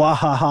like,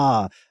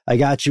 wahaha, I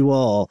got you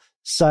all,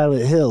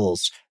 Silent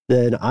Hills,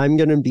 then I'm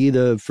going to be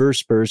the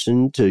first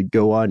person to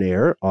go on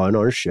air on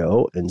our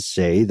show and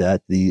say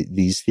that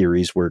these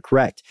theories were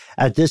correct.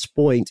 At this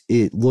point,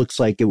 it looks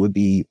like it would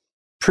be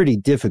pretty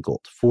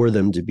difficult for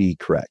them to be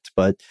correct,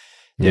 but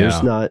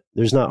there's not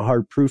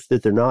hard proof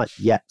that they're not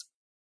yet.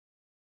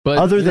 But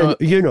other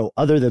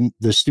than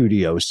the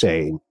studio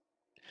saying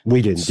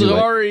we didn't do it.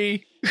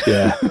 Sorry.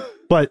 Yeah.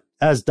 But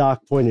as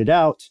Doc pointed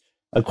out,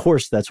 of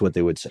course that's what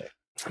they would say.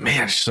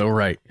 Man, so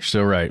right.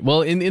 So right.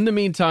 Well, in the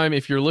meantime,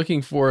 if you're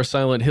looking for a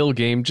Silent Hill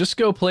game, just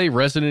go play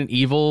Resident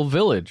Evil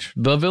Village.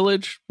 The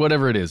Village,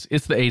 whatever it is.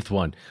 It's the 8th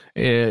one.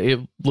 It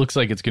looks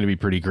like it's going to be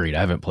pretty great. I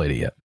haven't played it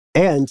yet.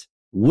 And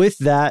with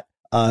that,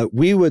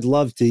 we would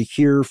love to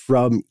hear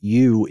from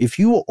you. If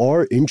you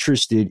are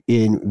interested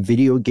in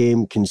video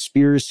game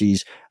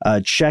conspiracies,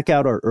 check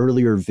out our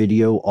earlier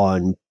video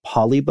on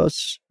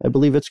Polybus, I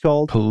believe it's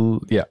called.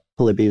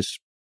 Polybus.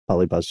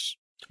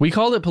 We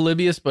called it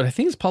Polybius, but I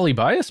think it's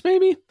Polybius,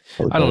 maybe?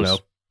 I don't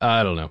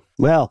know.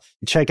 Well,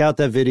 check out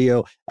that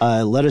video.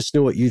 Let us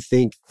know what you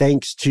think.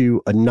 Thanks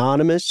to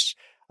Anonymous.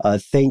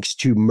 Thanks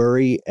to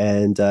Murray.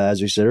 And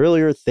as we said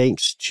earlier,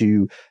 thanks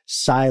to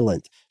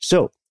Silent.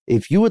 So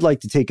if you would like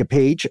to take a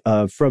page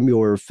from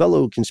your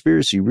fellow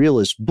conspiracy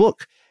realist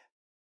book,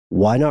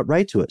 why not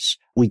write to us?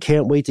 We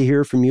can't wait to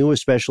hear from you,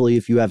 especially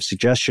if you have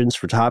suggestions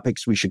for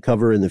topics we should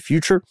cover in the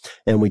future.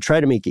 And we try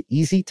to make it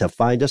easy to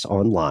find us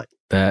online.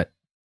 That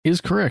is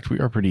correct. We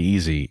are pretty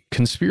easy.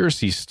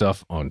 Conspiracy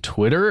Stuff on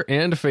Twitter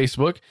and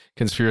Facebook.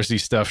 Conspiracy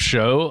Stuff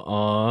Show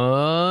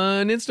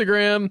on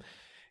Instagram.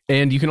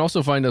 And you can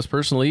also find us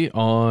personally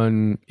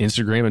on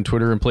Instagram and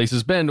Twitter and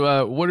places. Ben,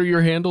 what are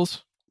your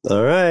handles?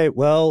 All right.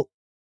 Well,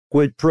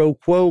 quid pro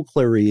quo,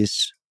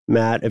 Clarice.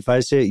 Matt, if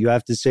I say it, you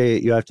have to say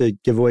it. You have to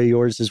give away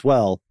yours as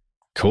well.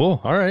 Cool.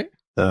 All right.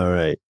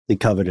 The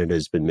covenant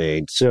has been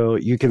made. So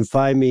you can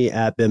find me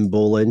at Ben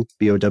Bowlin,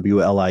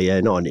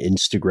 BOWLIN on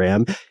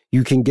Instagram.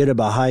 You can get a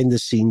behind the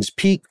scenes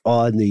peek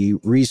on the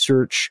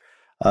research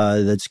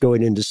that's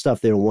going into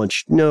stuff they don't want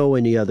you to know,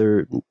 any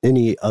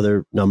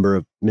other number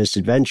of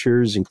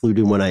misadventures,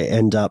 including when I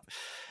end up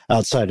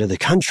outside of the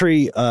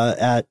country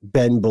at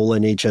Ben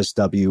Bowlin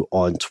HSW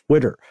on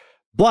Twitter.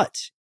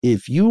 But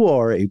if you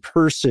are a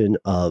person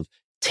of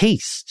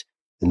taste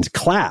and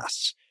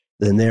class,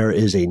 then there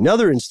is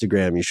another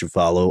Instagram you should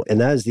follow, and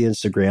that is the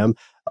Instagram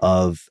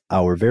of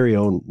our very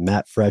own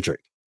Matt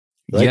Frederick.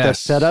 Like that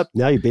setup?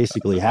 Now you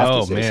basically have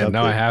to say something.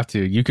 Now I have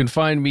to. You can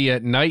find me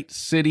at Night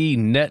City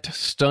Net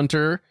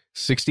Stunter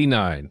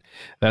 69.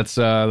 That's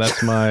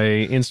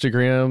my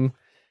Instagram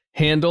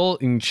handle.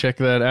 You can check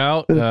that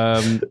out.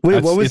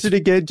 Wait, what was it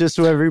again? Just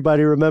so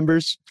everybody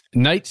remembers.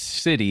 Night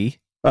City,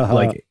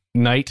 like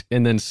night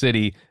and then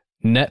city,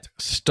 Net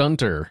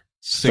Stunter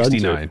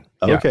 69.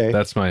 Okay, yeah,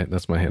 that's my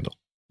handle.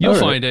 You'll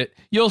find it.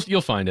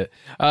 You'll find it.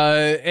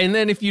 And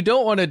then if you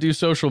don't want to do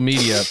social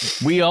media,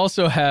 we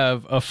also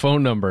have a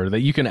phone number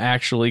that you can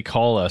actually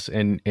call us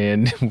and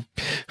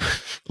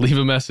leave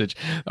a message.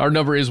 Our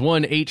number is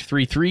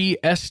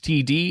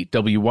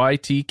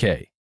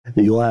 1-833-STD-WYTK.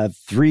 You'll have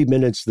 3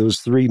 minutes. Those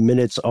 3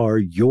 minutes are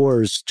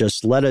yours.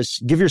 Just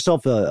give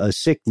yourself a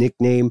sick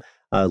nickname.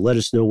 Let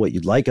us know what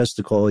you'd like us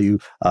to call you.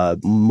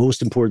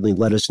 Most importantly,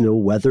 let us know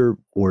whether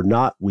or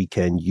not we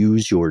can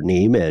use your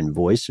name and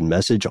voice and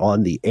message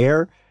on the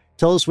air.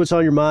 Tell us what's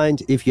on your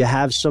mind. If you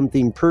have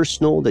something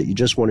personal that you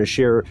just want to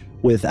share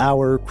with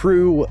our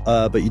crew,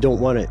 but you don't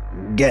want it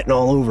getting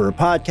all over a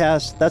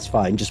podcast, that's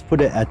fine. Just put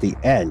it at the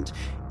end.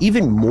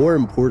 Even more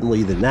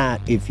importantly than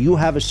that, if you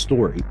have a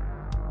story,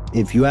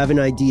 if you have an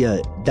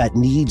idea that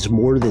needs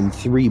more than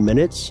 3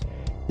 minutes,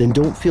 then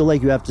don't feel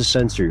like you have to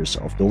censor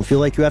yourself. Don't feel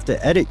like you have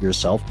to edit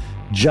yourself.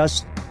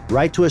 Just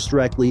write to us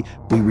directly.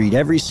 We read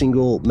every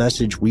single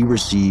message we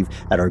receive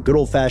at our good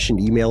old-fashioned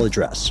email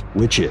address,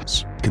 which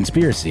is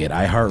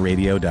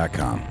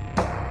conspiracy@iheartradio.com.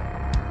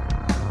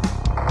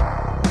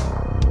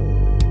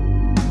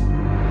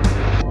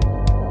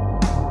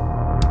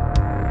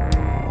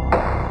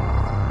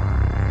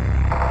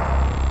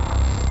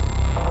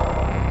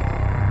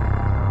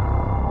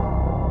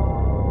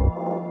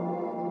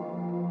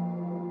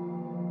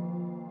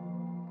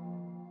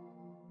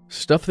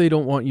 Stuff They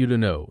Don't Want You to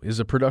Know is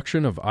a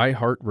production of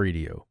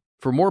iHeartRadio.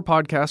 For more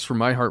podcasts from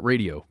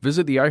iHeartRadio,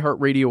 visit the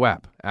iHeartRadio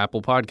app,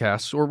 Apple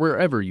Podcasts, or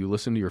wherever you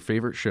listen to your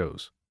favorite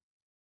shows.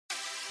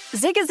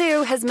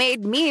 Zigazoo has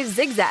made me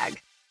zigzag.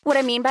 What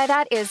I mean by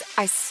that is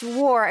I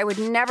swore I would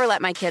never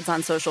let my kids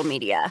on social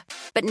media.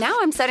 But now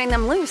I'm setting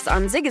them loose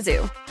on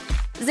Zigazoo.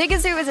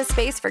 Zigazoo is a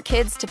space for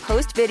kids to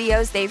post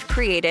videos they've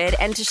created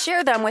and to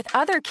share them with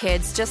other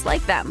kids just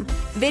like them.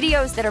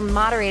 Videos that are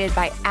moderated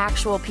by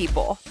actual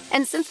people.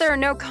 And since there are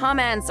no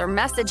comments or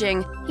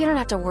messaging, you don't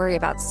have to worry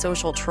about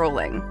social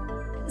trolling.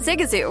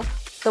 Zigazoo,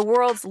 the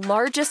world's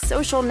largest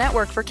social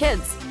network for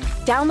kids.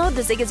 Download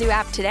the Zigazoo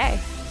app today.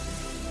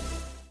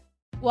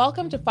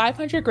 Welcome to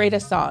 500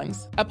 Greatest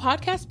Songs, a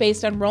podcast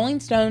based on Rolling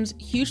Stone's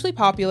hugely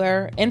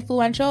popular,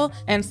 influential,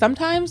 and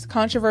sometimes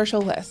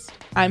controversial list.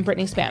 I'm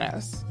Brittany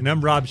Spanos. And I'm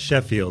Rob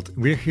Sheffield.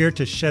 We're here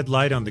to shed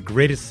light on the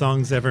greatest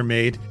songs ever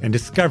made and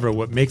discover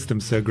what makes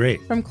them so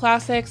great. From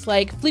classics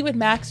like Fleetwood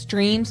Mac's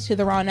Dreams to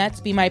the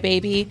Ronettes' Be My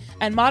Baby,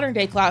 and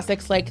modern-day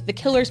classics like The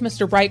Killers'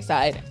 Mr.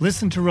 Brightside.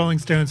 Listen to Rolling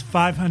Stone's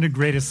 500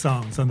 Greatest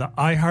Songs on the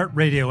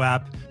iHeartRadio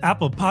app,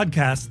 Apple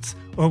Podcasts,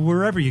 or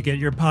wherever you get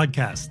your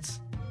podcasts.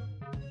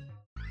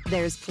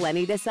 There's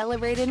plenty to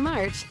celebrate in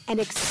March and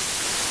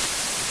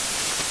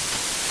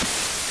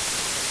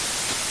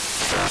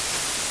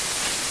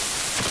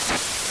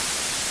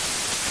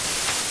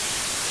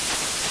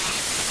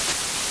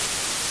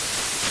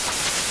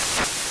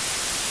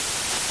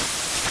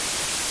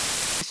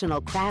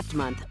National Craft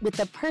Month with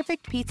the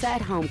perfect pizza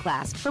at home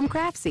class from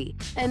Craftsy.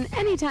 And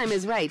anytime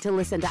is right to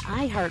listen to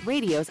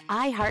iHeartRadio's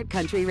iHeart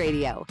Country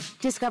Radio.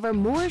 Discover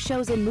more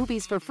shows and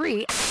movies for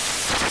free.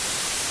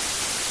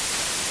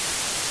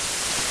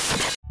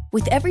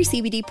 With every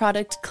CBD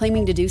product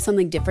claiming to do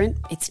something different,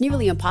 it's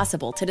nearly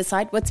impossible to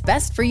decide what's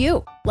best for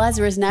you.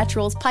 Lazarus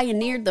Naturals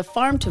pioneered the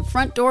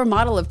farm-to-front-door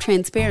model of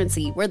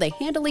transparency, where they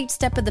handle each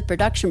step of the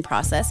production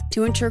process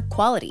to ensure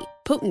quality,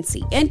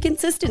 potency, and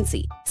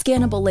consistency.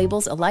 Scannable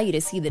labels allow you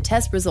to see the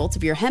test results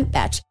of your hemp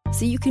batch,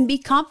 so you can be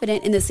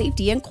confident in the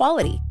safety and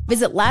quality.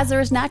 Visit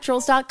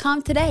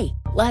LazarusNaturals.com today.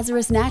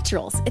 Lazarus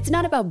Naturals. It's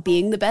not about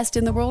being the best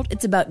in the world,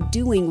 it's about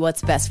doing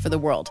what's best for the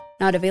world.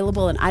 Not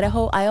available in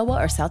Idaho,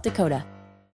 Iowa, or South Dakota.